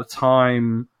 At the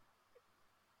time,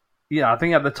 I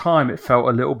think at the time it felt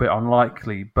a little bit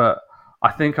unlikely, but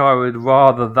I think I would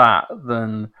rather that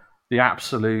than the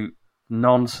absolute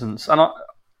nonsense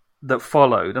that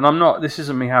followed. And this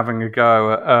isn't me having a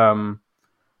go at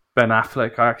Ben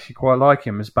Affleck. I actually quite like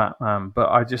him as Batman, but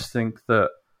I just think that,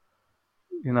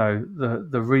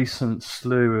 the recent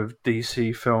slew of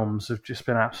DC films have just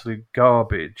been absolute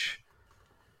garbage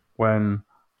when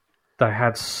they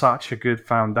had such a good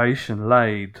foundation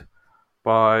laid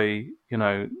by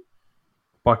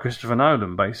Christopher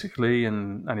Nolan, basically,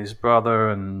 and his brother,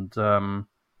 and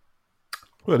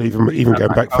well, even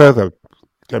going back further,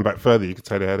 you could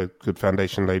say they had a good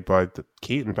foundation laid by the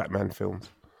Keaton Batman films.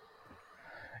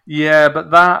 Yeah,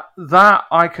 but that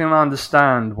I can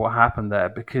understand what happened there,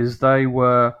 because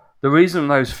the reason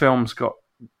those films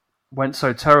went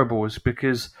so terrible was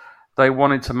because they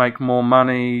wanted to make more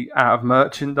money out of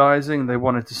merchandising. They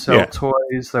wanted to sell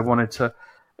toys. They wanted to.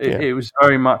 It was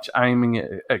very much aiming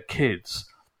at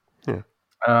kids. Yeah.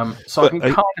 So I can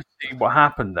kind of see what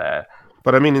happened there.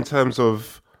 But I mean, in terms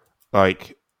of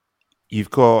like,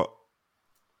 you've got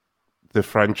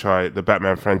the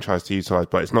Batman franchise to utilize,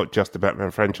 but it's not just the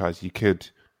Batman franchise. You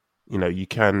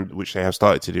can, which they have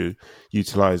started to do,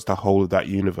 utilize the whole of that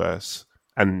universe,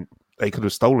 and they could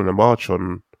have stolen a march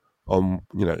on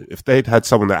if they'd had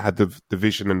someone that had the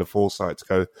vision and the foresight to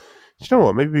go, you know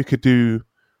what, maybe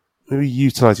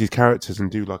utilize these characters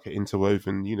and do like an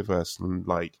interwoven universe, and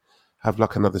like have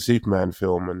like another Superman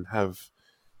film, and have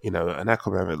an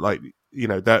Aquaman, like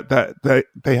that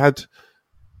they had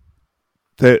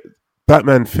the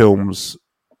Batman films,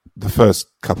 the first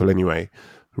couple anyway,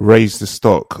 raised the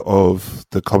stock of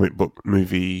the comic book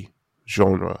movie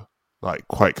genre like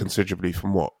quite considerably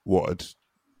from what had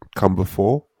come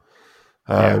before.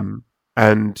 And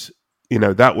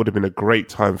that would have been a great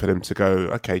time for them to go,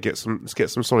 okay, let's get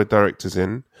some solid directors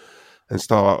in and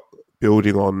start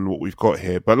building on what we've got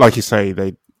here. But like you say,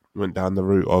 they went down the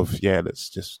route of, let's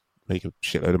just make a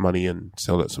shitload of money and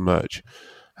sell it some merch.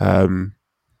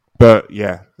 But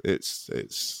yeah, it's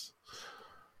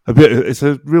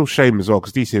a real shame as well,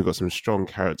 because DC have got some strong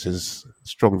characters,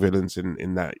 strong villains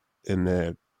in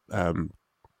their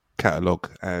catalogue,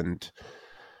 and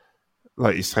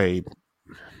like you say,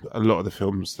 a lot of the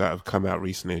films that have come out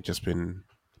recently have just been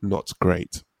not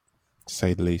great, to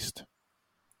say the least.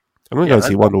 I'm going to go and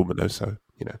see Wonder Woman though, so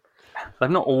they've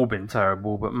not all been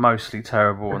terrible, but mostly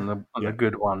terrible, and the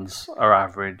good ones are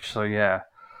average. So yeah,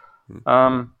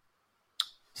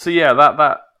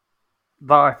 that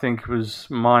I think was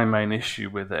my main issue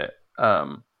with it.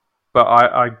 But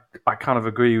I kind of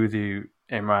agree with you,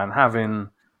 Imran. Having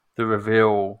the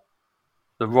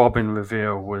Robin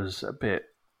reveal was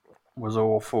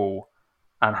awful,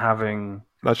 and having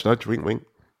nudge, wink, wink.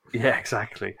 Yeah,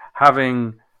 exactly.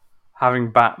 Having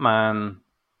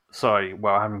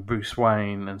Bruce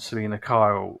Wayne and Selina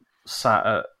Kyle sat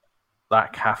at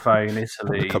that cafe in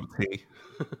Italy. A cup of tea.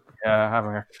 Yeah,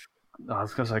 having I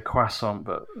was going to say croissant,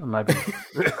 but maybe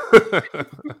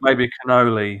maybe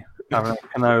cannoli. Having a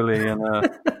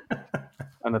cannoli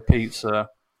and a pizza.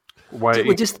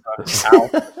 Waiting to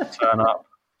turn up.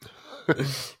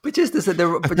 But just to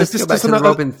go back to the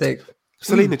Robin thing.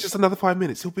 Selena, just another 5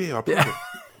 minutes. He'll be here. I promise.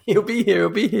 He'll be here.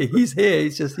 He's here.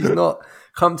 He's not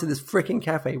come to this freaking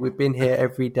cafe. We've been here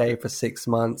every day for 6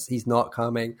 months. He's not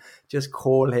coming. Just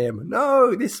call him.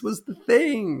 No, this was the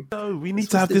thing. No, we need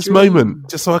to have this moment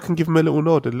just so I can give him a little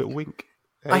nod, a little wink.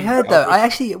 Hey, I heard though. I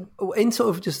actually, in sort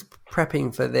of just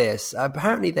prepping for this,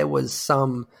 apparently there was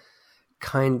some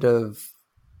kind of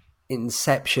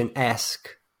Inception-esque.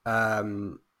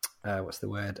 What's the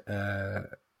word?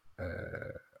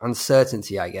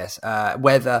 Uncertainty, I guess.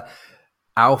 Whether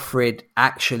Alfred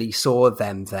actually saw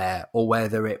them there, or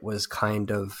whether it was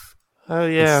kind of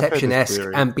Inception-esque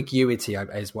ambiguity,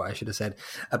 is what I should have said,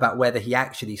 about whether he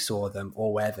actually saw them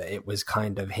or whether it was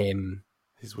kind of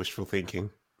his wishful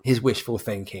thinking,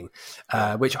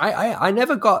 which I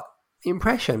never got the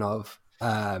impression of.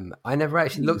 I never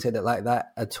actually looked at it like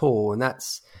that at all, and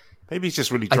that's. Maybe he's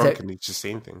just really drunk and he's just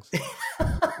seeing things.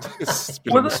 It's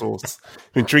been on the sauce.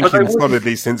 Been drinking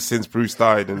solidly since Bruce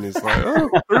died, and it's like, oh,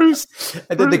 Bruce.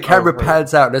 And then the camera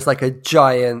pans out, and there's like a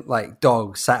giant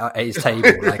dog sat at his table,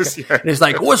 and it's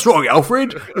like, "What's wrong,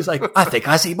 Alfred?" He's like, "I think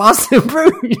I see Master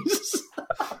Bruce."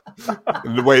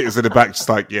 And the waiters in the back just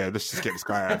like, "Yeah, let's just get this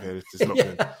guy out of here. It's just not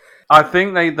good." I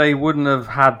think they wouldn't have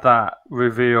had that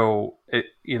reveal.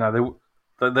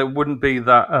 There wouldn't be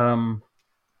that.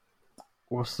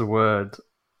 What's the word?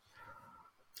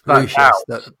 Lucius,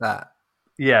 that.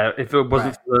 Yeah, if it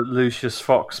wasn't for the Lucius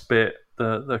Fox bit,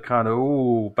 the kind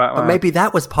of Batman. But maybe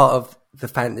that was part of the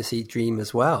fantasy dream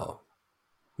as well.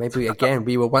 Maybe again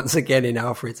we were once again in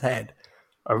Alfred's head.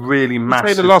 A really massive.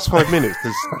 Say the last 5 minutes,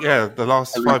 the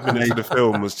last 5 minutes of the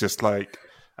film was just like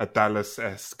a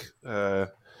Dallas-esque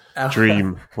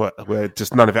dream, where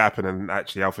just none of it happened, and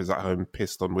actually Alfred's at home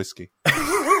pissed on whiskey.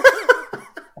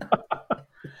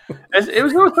 It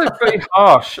was also pretty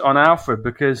harsh on Alfred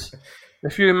because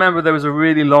if you remember, there was a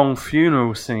really long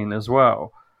funeral scene as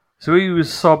well. So he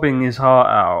was sobbing his heart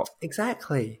out.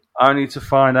 Exactly. Only to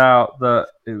find out that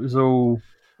it was all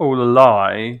a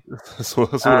lie. That's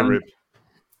a rip.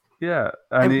 Yeah.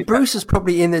 And Bruce is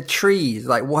probably in the trees,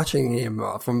 watching him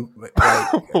from...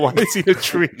 Why is he in a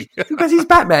tree? Because he's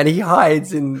Batman. He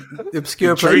hides in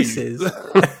obscure places.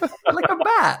 Like a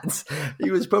bat.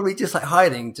 He was probably just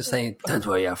hiding, just saying, "Don't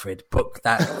worry, Alfred, book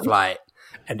that flight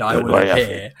and I will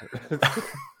appear."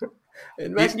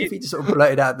 Imagine if he just sort of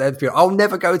blurted out there, "I'll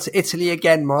never go to Italy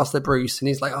again, Master Bruce." And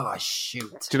he's like, "Oh,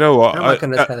 shoot." Do you know what? How am I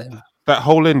going to tell him? That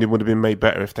whole ending would have been made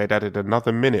better if they'd added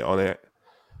another minute on it.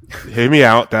 Hear me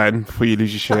out, Dan, before you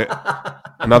lose your shit.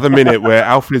 Another minute where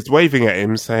Alfred's waving at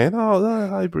him, saying, "Oh,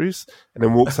 hi, Bruce," and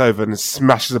then walks over and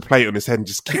smashes a plate on his head and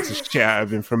just kicks the shit out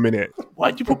of him for a minute.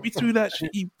 "Why'd you put me through that shit,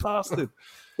 you bastard?"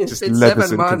 Just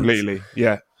levers him completely.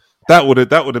 Yeah, that would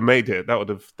have made it. That would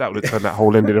have turned that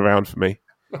whole ending around for me.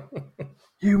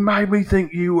 You made me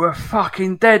think you were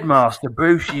fucking dead, Master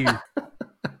Bruce. You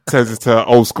says it's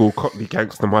old school Cockney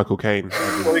gangster Michael Caine.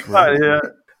 Yeah.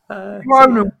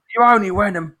 You only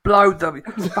went and blowed the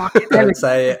fucking. Don't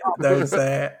say it. Don't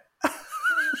say it.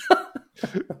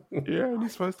 Yeah, and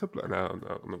he's supposed to blow. No, I'm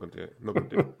not going to do it.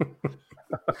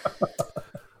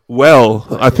 Well,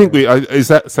 I think is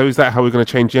that how we're going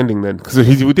to change the ending then? Because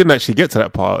we didn't actually get to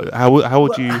that part. How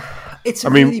would you? It's a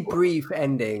really brief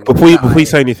ending. Before you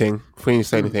say anything,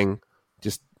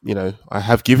 just I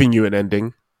have given you an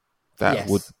ending that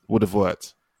would have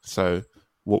worked. So,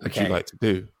 what would you like to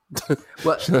do?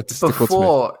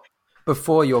 Well,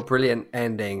 before your brilliant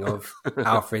ending of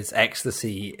Alfred's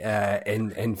ecstasy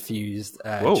infused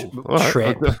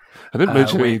trip, I didn't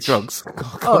mention any drugs.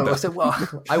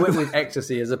 I went with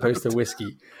ecstasy as opposed to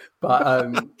whiskey, but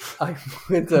I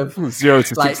would have 0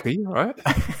 to 60, right?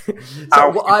 So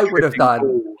what I would have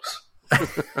done.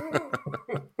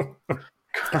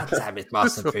 God damn it,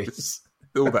 Master Bruce!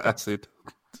 All that acid.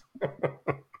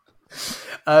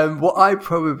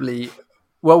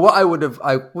 What I would have...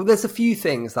 there's a few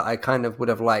things that I kind of would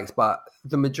have liked, but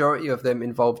the majority of them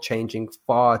involve changing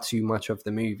far too much of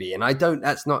the movie. And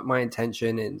that's not my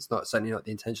intention, and it's certainly not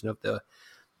the intention of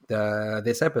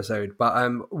this episode. But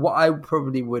what I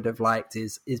probably would have liked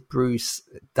is Bruce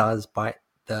does bite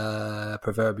the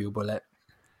proverbial bullet.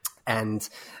 And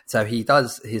so he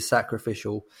does his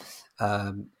sacrificial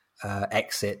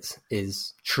exit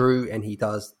is true, and he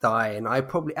does die. And I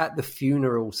probably, at the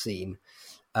funeral scene...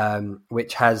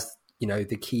 which has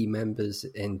the key members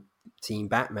in Team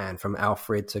Batman, from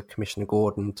Alfred to Commissioner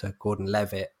Gordon to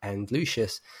Gordon-Levitt and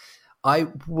Lucius, I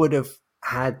would have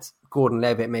had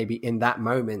Gordon-Levitt maybe in that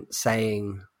moment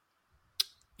saying,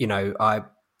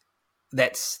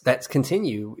 let's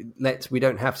continue. We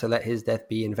don't have to let his death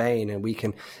be in vain, and we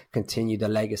can continue the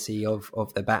legacy of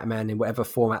the Batman in whatever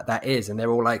format that is. And they're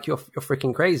all like, "You're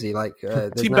freaking crazy! Like,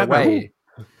 there's no Batman way."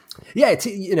 Yeah,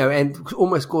 and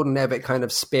almost Gordon-Levitt kind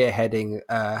of spearheading,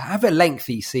 have a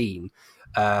lengthy scene.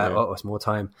 Oh, it's more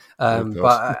time.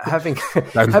 But having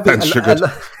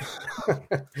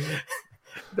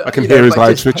I can hear his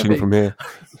eyes twitching from here.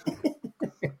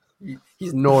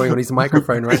 He's gnawing on his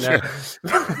microphone right now.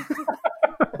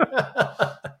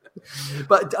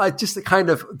 But I just kind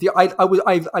of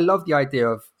I love the idea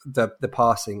of the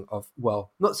passing of,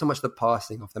 well, not so much the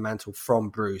passing of the mantle from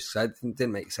Bruce. That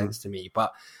didn't make sense to me,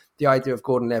 but the idea of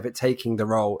Gordon-Levitt taking the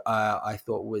role, I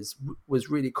thought was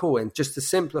really cool. And just to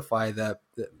simplify the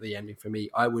ending for me,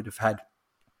 I would have had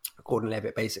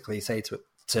Gordon-Levitt basically say to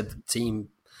the team,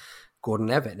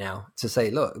 Gordon-Levitt now, to say,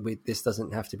 look, this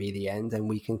doesn't have to be the end, and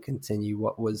we can continue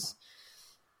what Bruce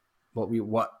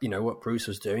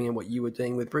was doing and what you were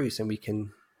doing with Bruce, and we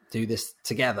can do this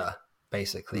together,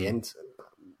 basically. And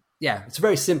yeah, it's a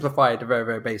very simplified, a very,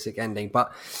 very basic ending.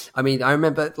 But I mean, I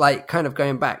remember like kind of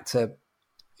going back to,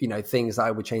 things that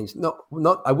I would change. Not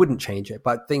I wouldn't change it,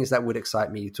 but things that would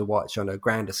excite me to watch on a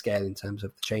grander scale in terms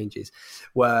of the changes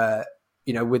were,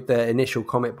 with the initial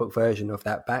comic book version of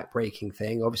that backbreaking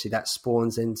thing, obviously that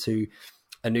spawns into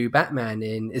a new Batman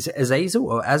in, is it Azazel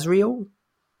or Azrael?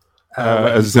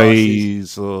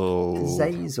 Azazel,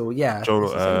 yeah.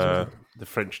 The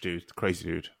French dude, the crazy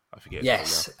dude. I forget.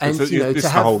 Yes, and to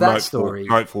have that story,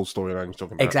 Nightfall storyline you're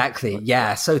talking about. Exactly,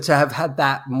 yeah. So to have had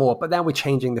that more, but now we're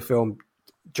changing the film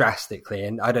drastically,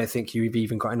 and I don't think you've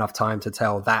even got enough time to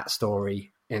tell that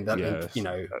story.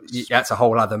 That's a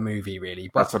whole other movie, really.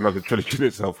 But that's another trilogy in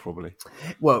itself, probably.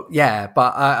 Well, yeah,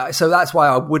 but so that's why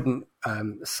I wouldn't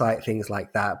cite things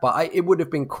like that. But it would have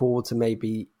been cool to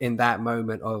maybe in that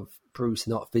moment of Bruce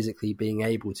not physically being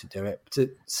able to do it, to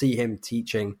see him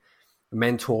teaching,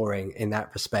 mentoring in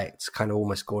that respect, kind of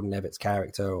almost Gordon-Levitt's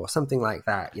character or something like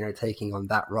that. Taking on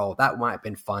that role, that might have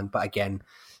been fun. But again,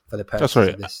 for the purpose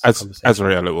of this conversation,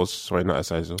 Azrael, it was. Sorry, not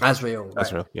Azazel. Azrael, right.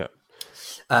 Azrael, yeah.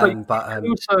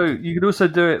 You could also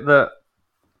do it that,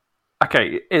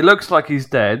 okay, it looks like he's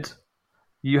dead.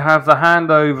 You have the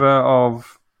handover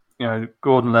of,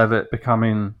 Gordon-Levitt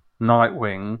becoming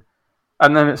Nightwing,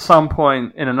 and then at some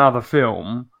point in another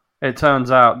film, it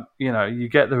turns out, you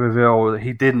get the reveal that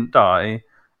he didn't die,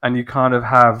 and you kind of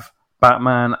have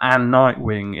Batman and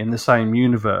Nightwing in the same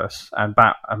universe, and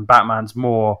Batman's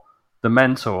more the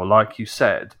mentor, like you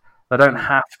said. They don't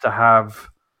have to have,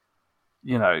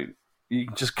 you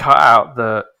can just cut out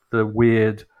the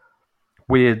weird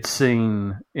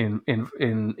scene in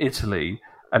Italy,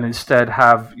 and instead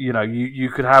have you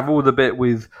could have all the bit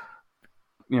with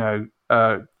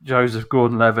Joseph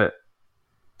Gordon-Levitt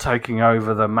taking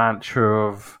over the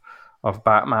mantra of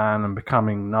Batman and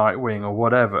becoming Nightwing or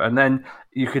whatever, and then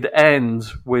you could end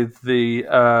with the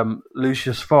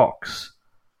Lucius Fox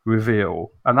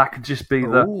reveal, and that could just be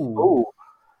but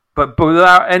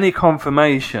without any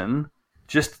confirmation.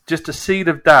 Just a seed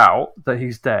of doubt that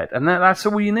he's dead, and that's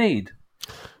all you need.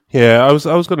 Yeah, I was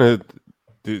going to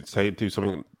do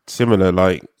something similar.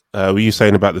 Like, were you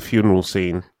saying about the funeral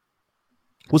scene?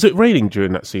 Was it raining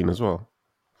during that scene as well?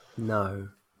 No.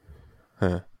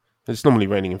 It's normally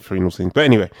raining in funeral scenes, but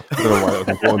anyway, I don't know why that was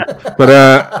important.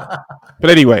 But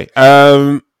anyway,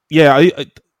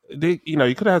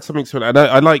 you could have had something similar. And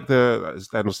I like as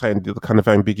Dan was saying, the kind of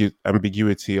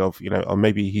ambiguity of or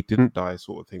maybe he didn't die,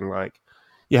 sort of thing. Like,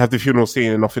 you have the funeral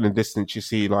scene, and off in the distance, you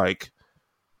see like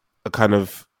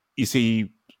you see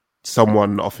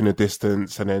someone off in the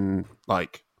distance, and then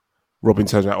like Robin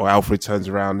turns around or Alfred turns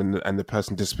around, and the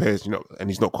person disappears. And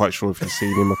he's not quite sure if he's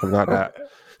seen him or something like that.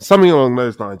 Something along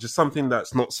those lines, just something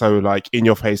that's not so like in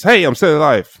your face. Hey, I'm still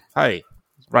alive. Hey,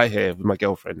 right here with my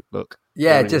girlfriend. Look.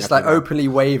 Yeah, just like openly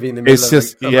waving in the middle. It's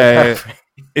just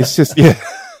it's just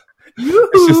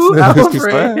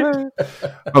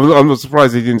I'm not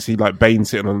surprised he didn't see like Bane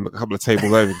sitting on a couple of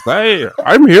tables over. Hey,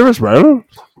 I'm here as well.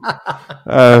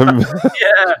 That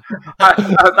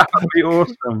would be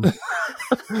awesome.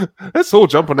 Let's all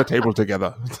jump on the table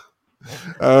together.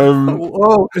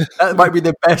 That might be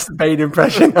the best Bane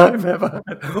impression I've ever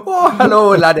heard. Oh,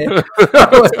 hello, laddie.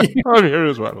 I'm here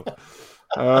as well.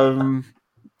 I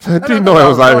didn't know I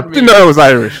was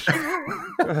Irish.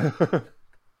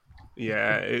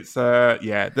 Yeah, it's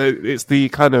it's the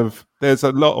kind of, there's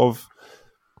a lot of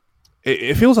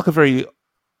it feels like a very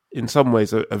in some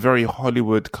ways, a very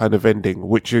Hollywood kind of ending,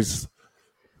 which is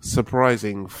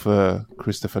surprising for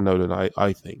Christopher Nolan.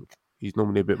 I think he's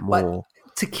normally a bit more.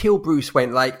 To kill Bruce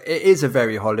Wayne, like, it is a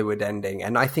very Hollywood ending,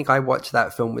 and I think I watched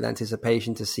that film with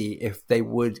anticipation to see if they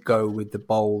would go with the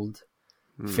bold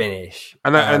finish.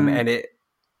 I'm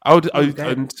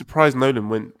surprised Nolan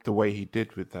went the way he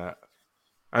did with that.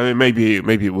 I mean, maybe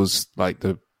it was like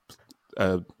the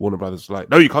Warner Brothers was like,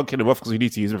 no, you can't kill him off because we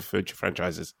need to use him for future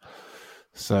franchises.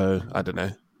 So I don't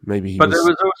know. Maybe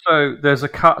there's a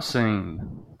cut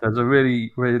scene. There's a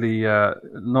really, really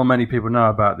not many people know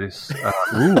about this.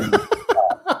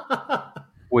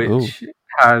 Which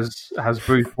has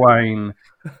Bruce Wayne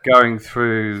going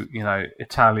through,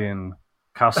 Italian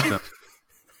customs.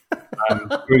 And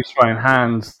Bruce Wayne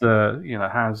hands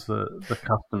the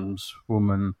customs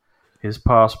woman his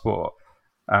passport,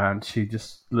 and she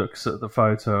just looks at the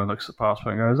photo and looks at the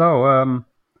passport and goes, "Oh,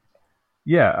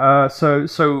 yeah. So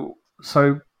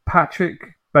Patrick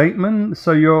Bateman.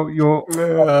 So you're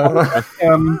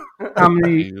how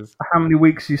many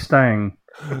weeks are you staying?"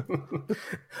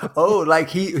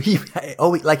 like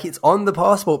like it's on the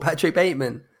passport, Patrick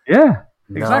Bateman. Yeah,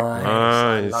 exactly. Nice.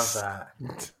 I love that.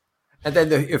 And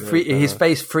then his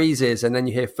face freezes, and then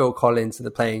you hear Phil Collins and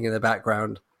the playing in the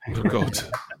background. Oh God,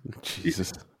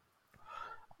 Jesus!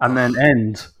 And then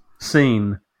end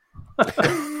scene.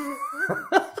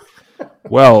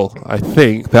 Well, I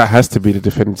think that has to be the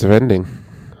definitive ending.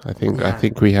 I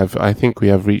think we have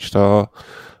reached our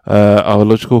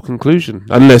logical conclusion,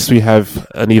 unless we have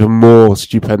an even more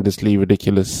stupendously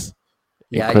ridiculous,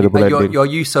 incredible ending. Your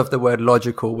use of the word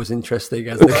logical was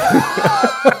interesting.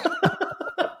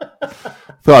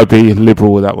 Thought I'd be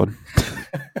liberal with that one.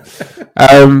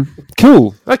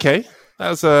 Cool. Okay, that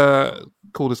was a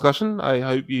cool discussion. I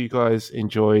hope you guys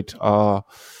enjoyed our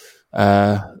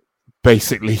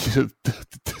basically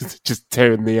just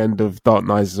tearing the end of Dark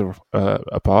Knight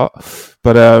apart.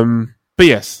 But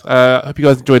yes, I hope you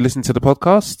guys enjoyed listening to the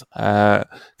podcast.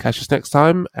 Catch us next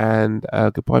time, and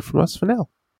goodbye from us for now.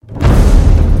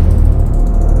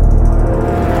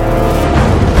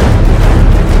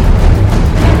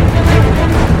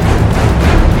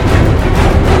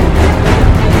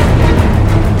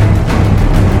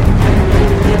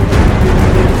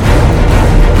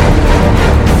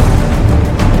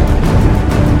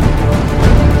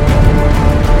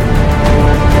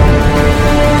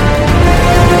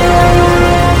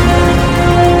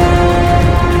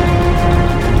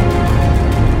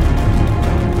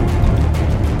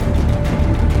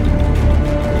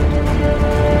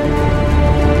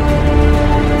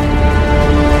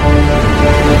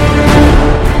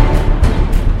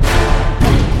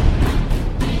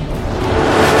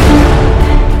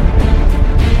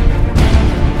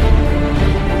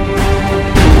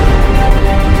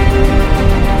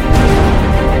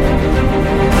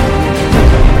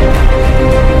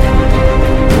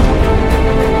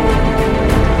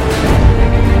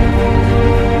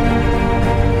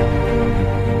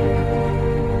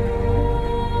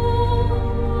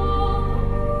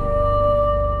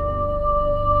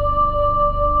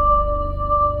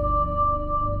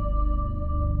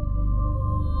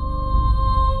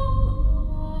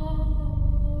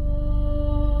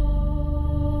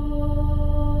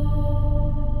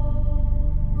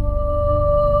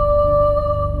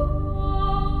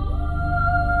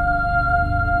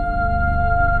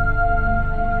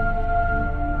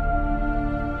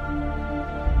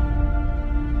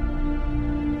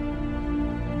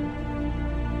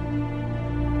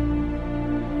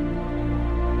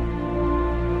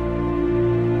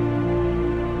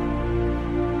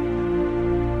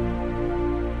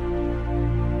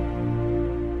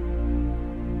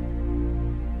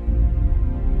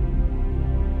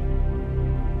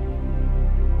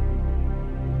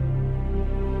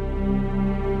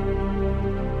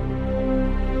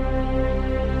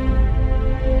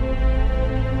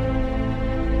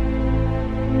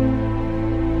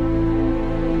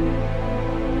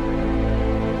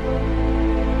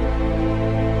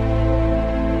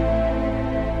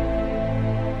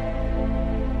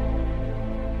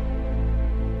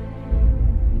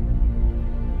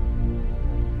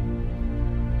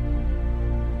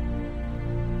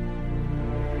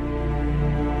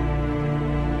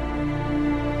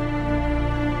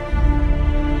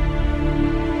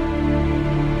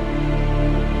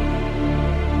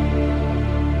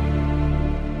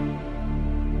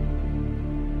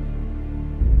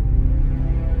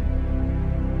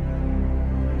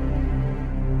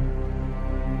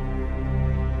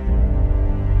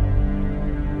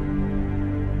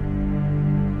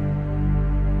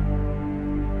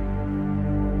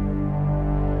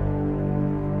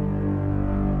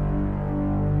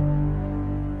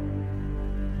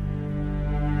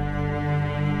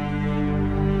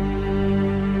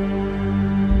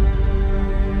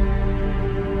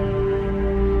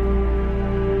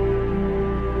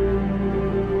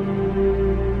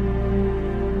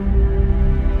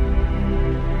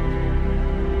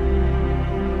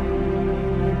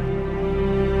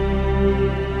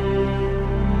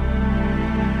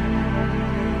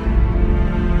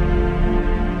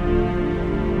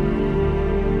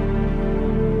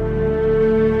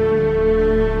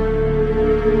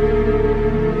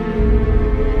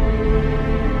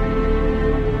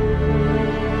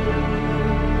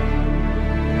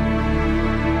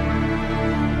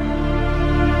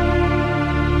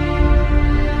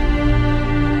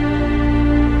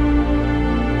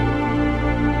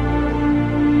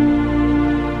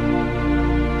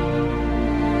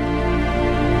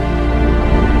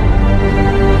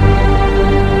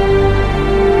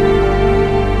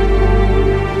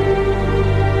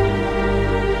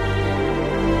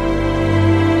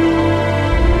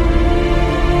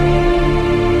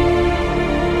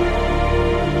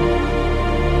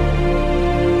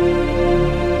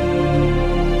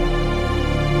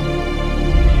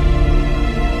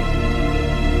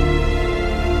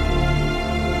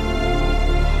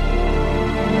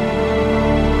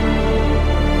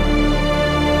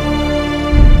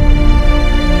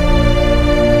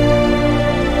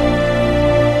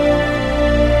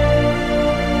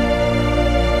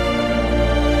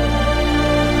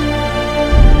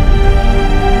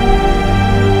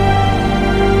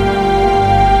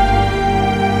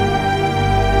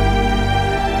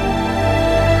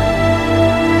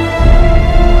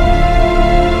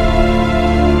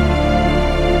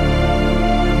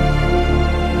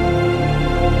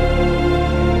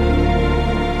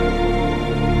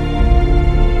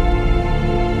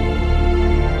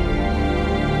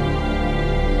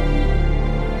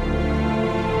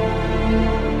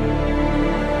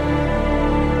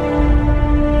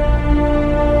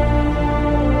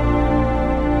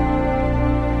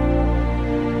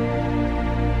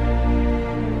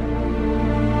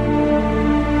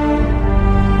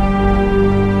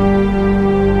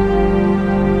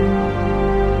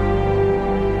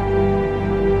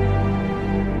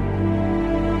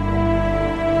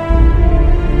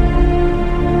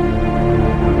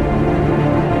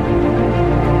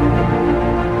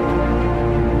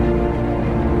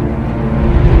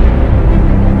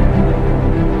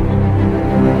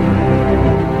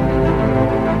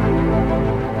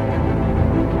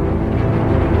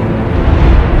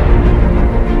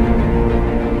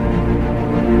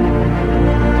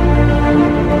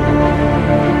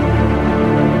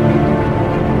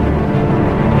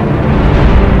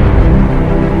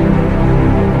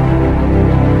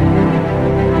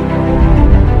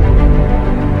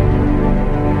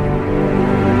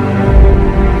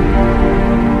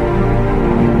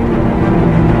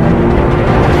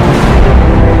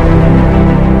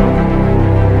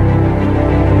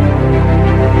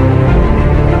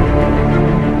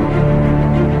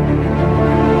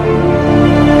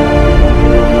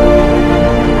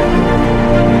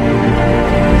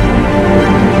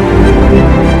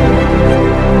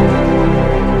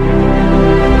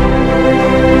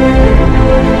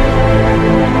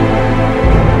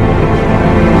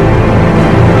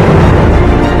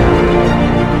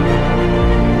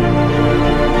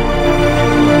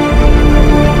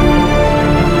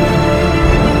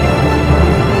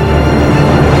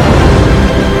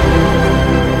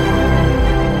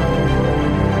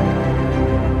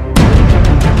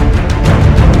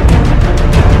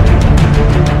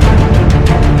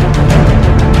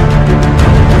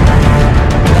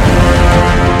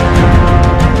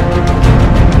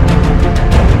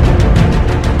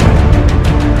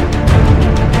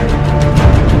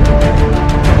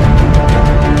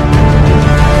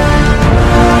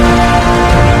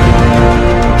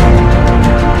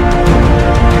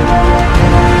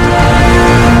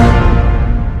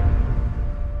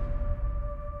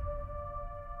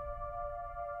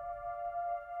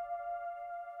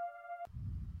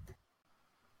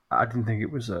 I didn't think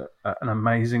it was an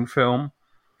amazing film.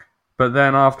 But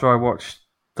then after I watched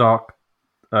Dark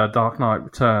Knight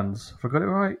Returns, have I got it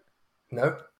right? No.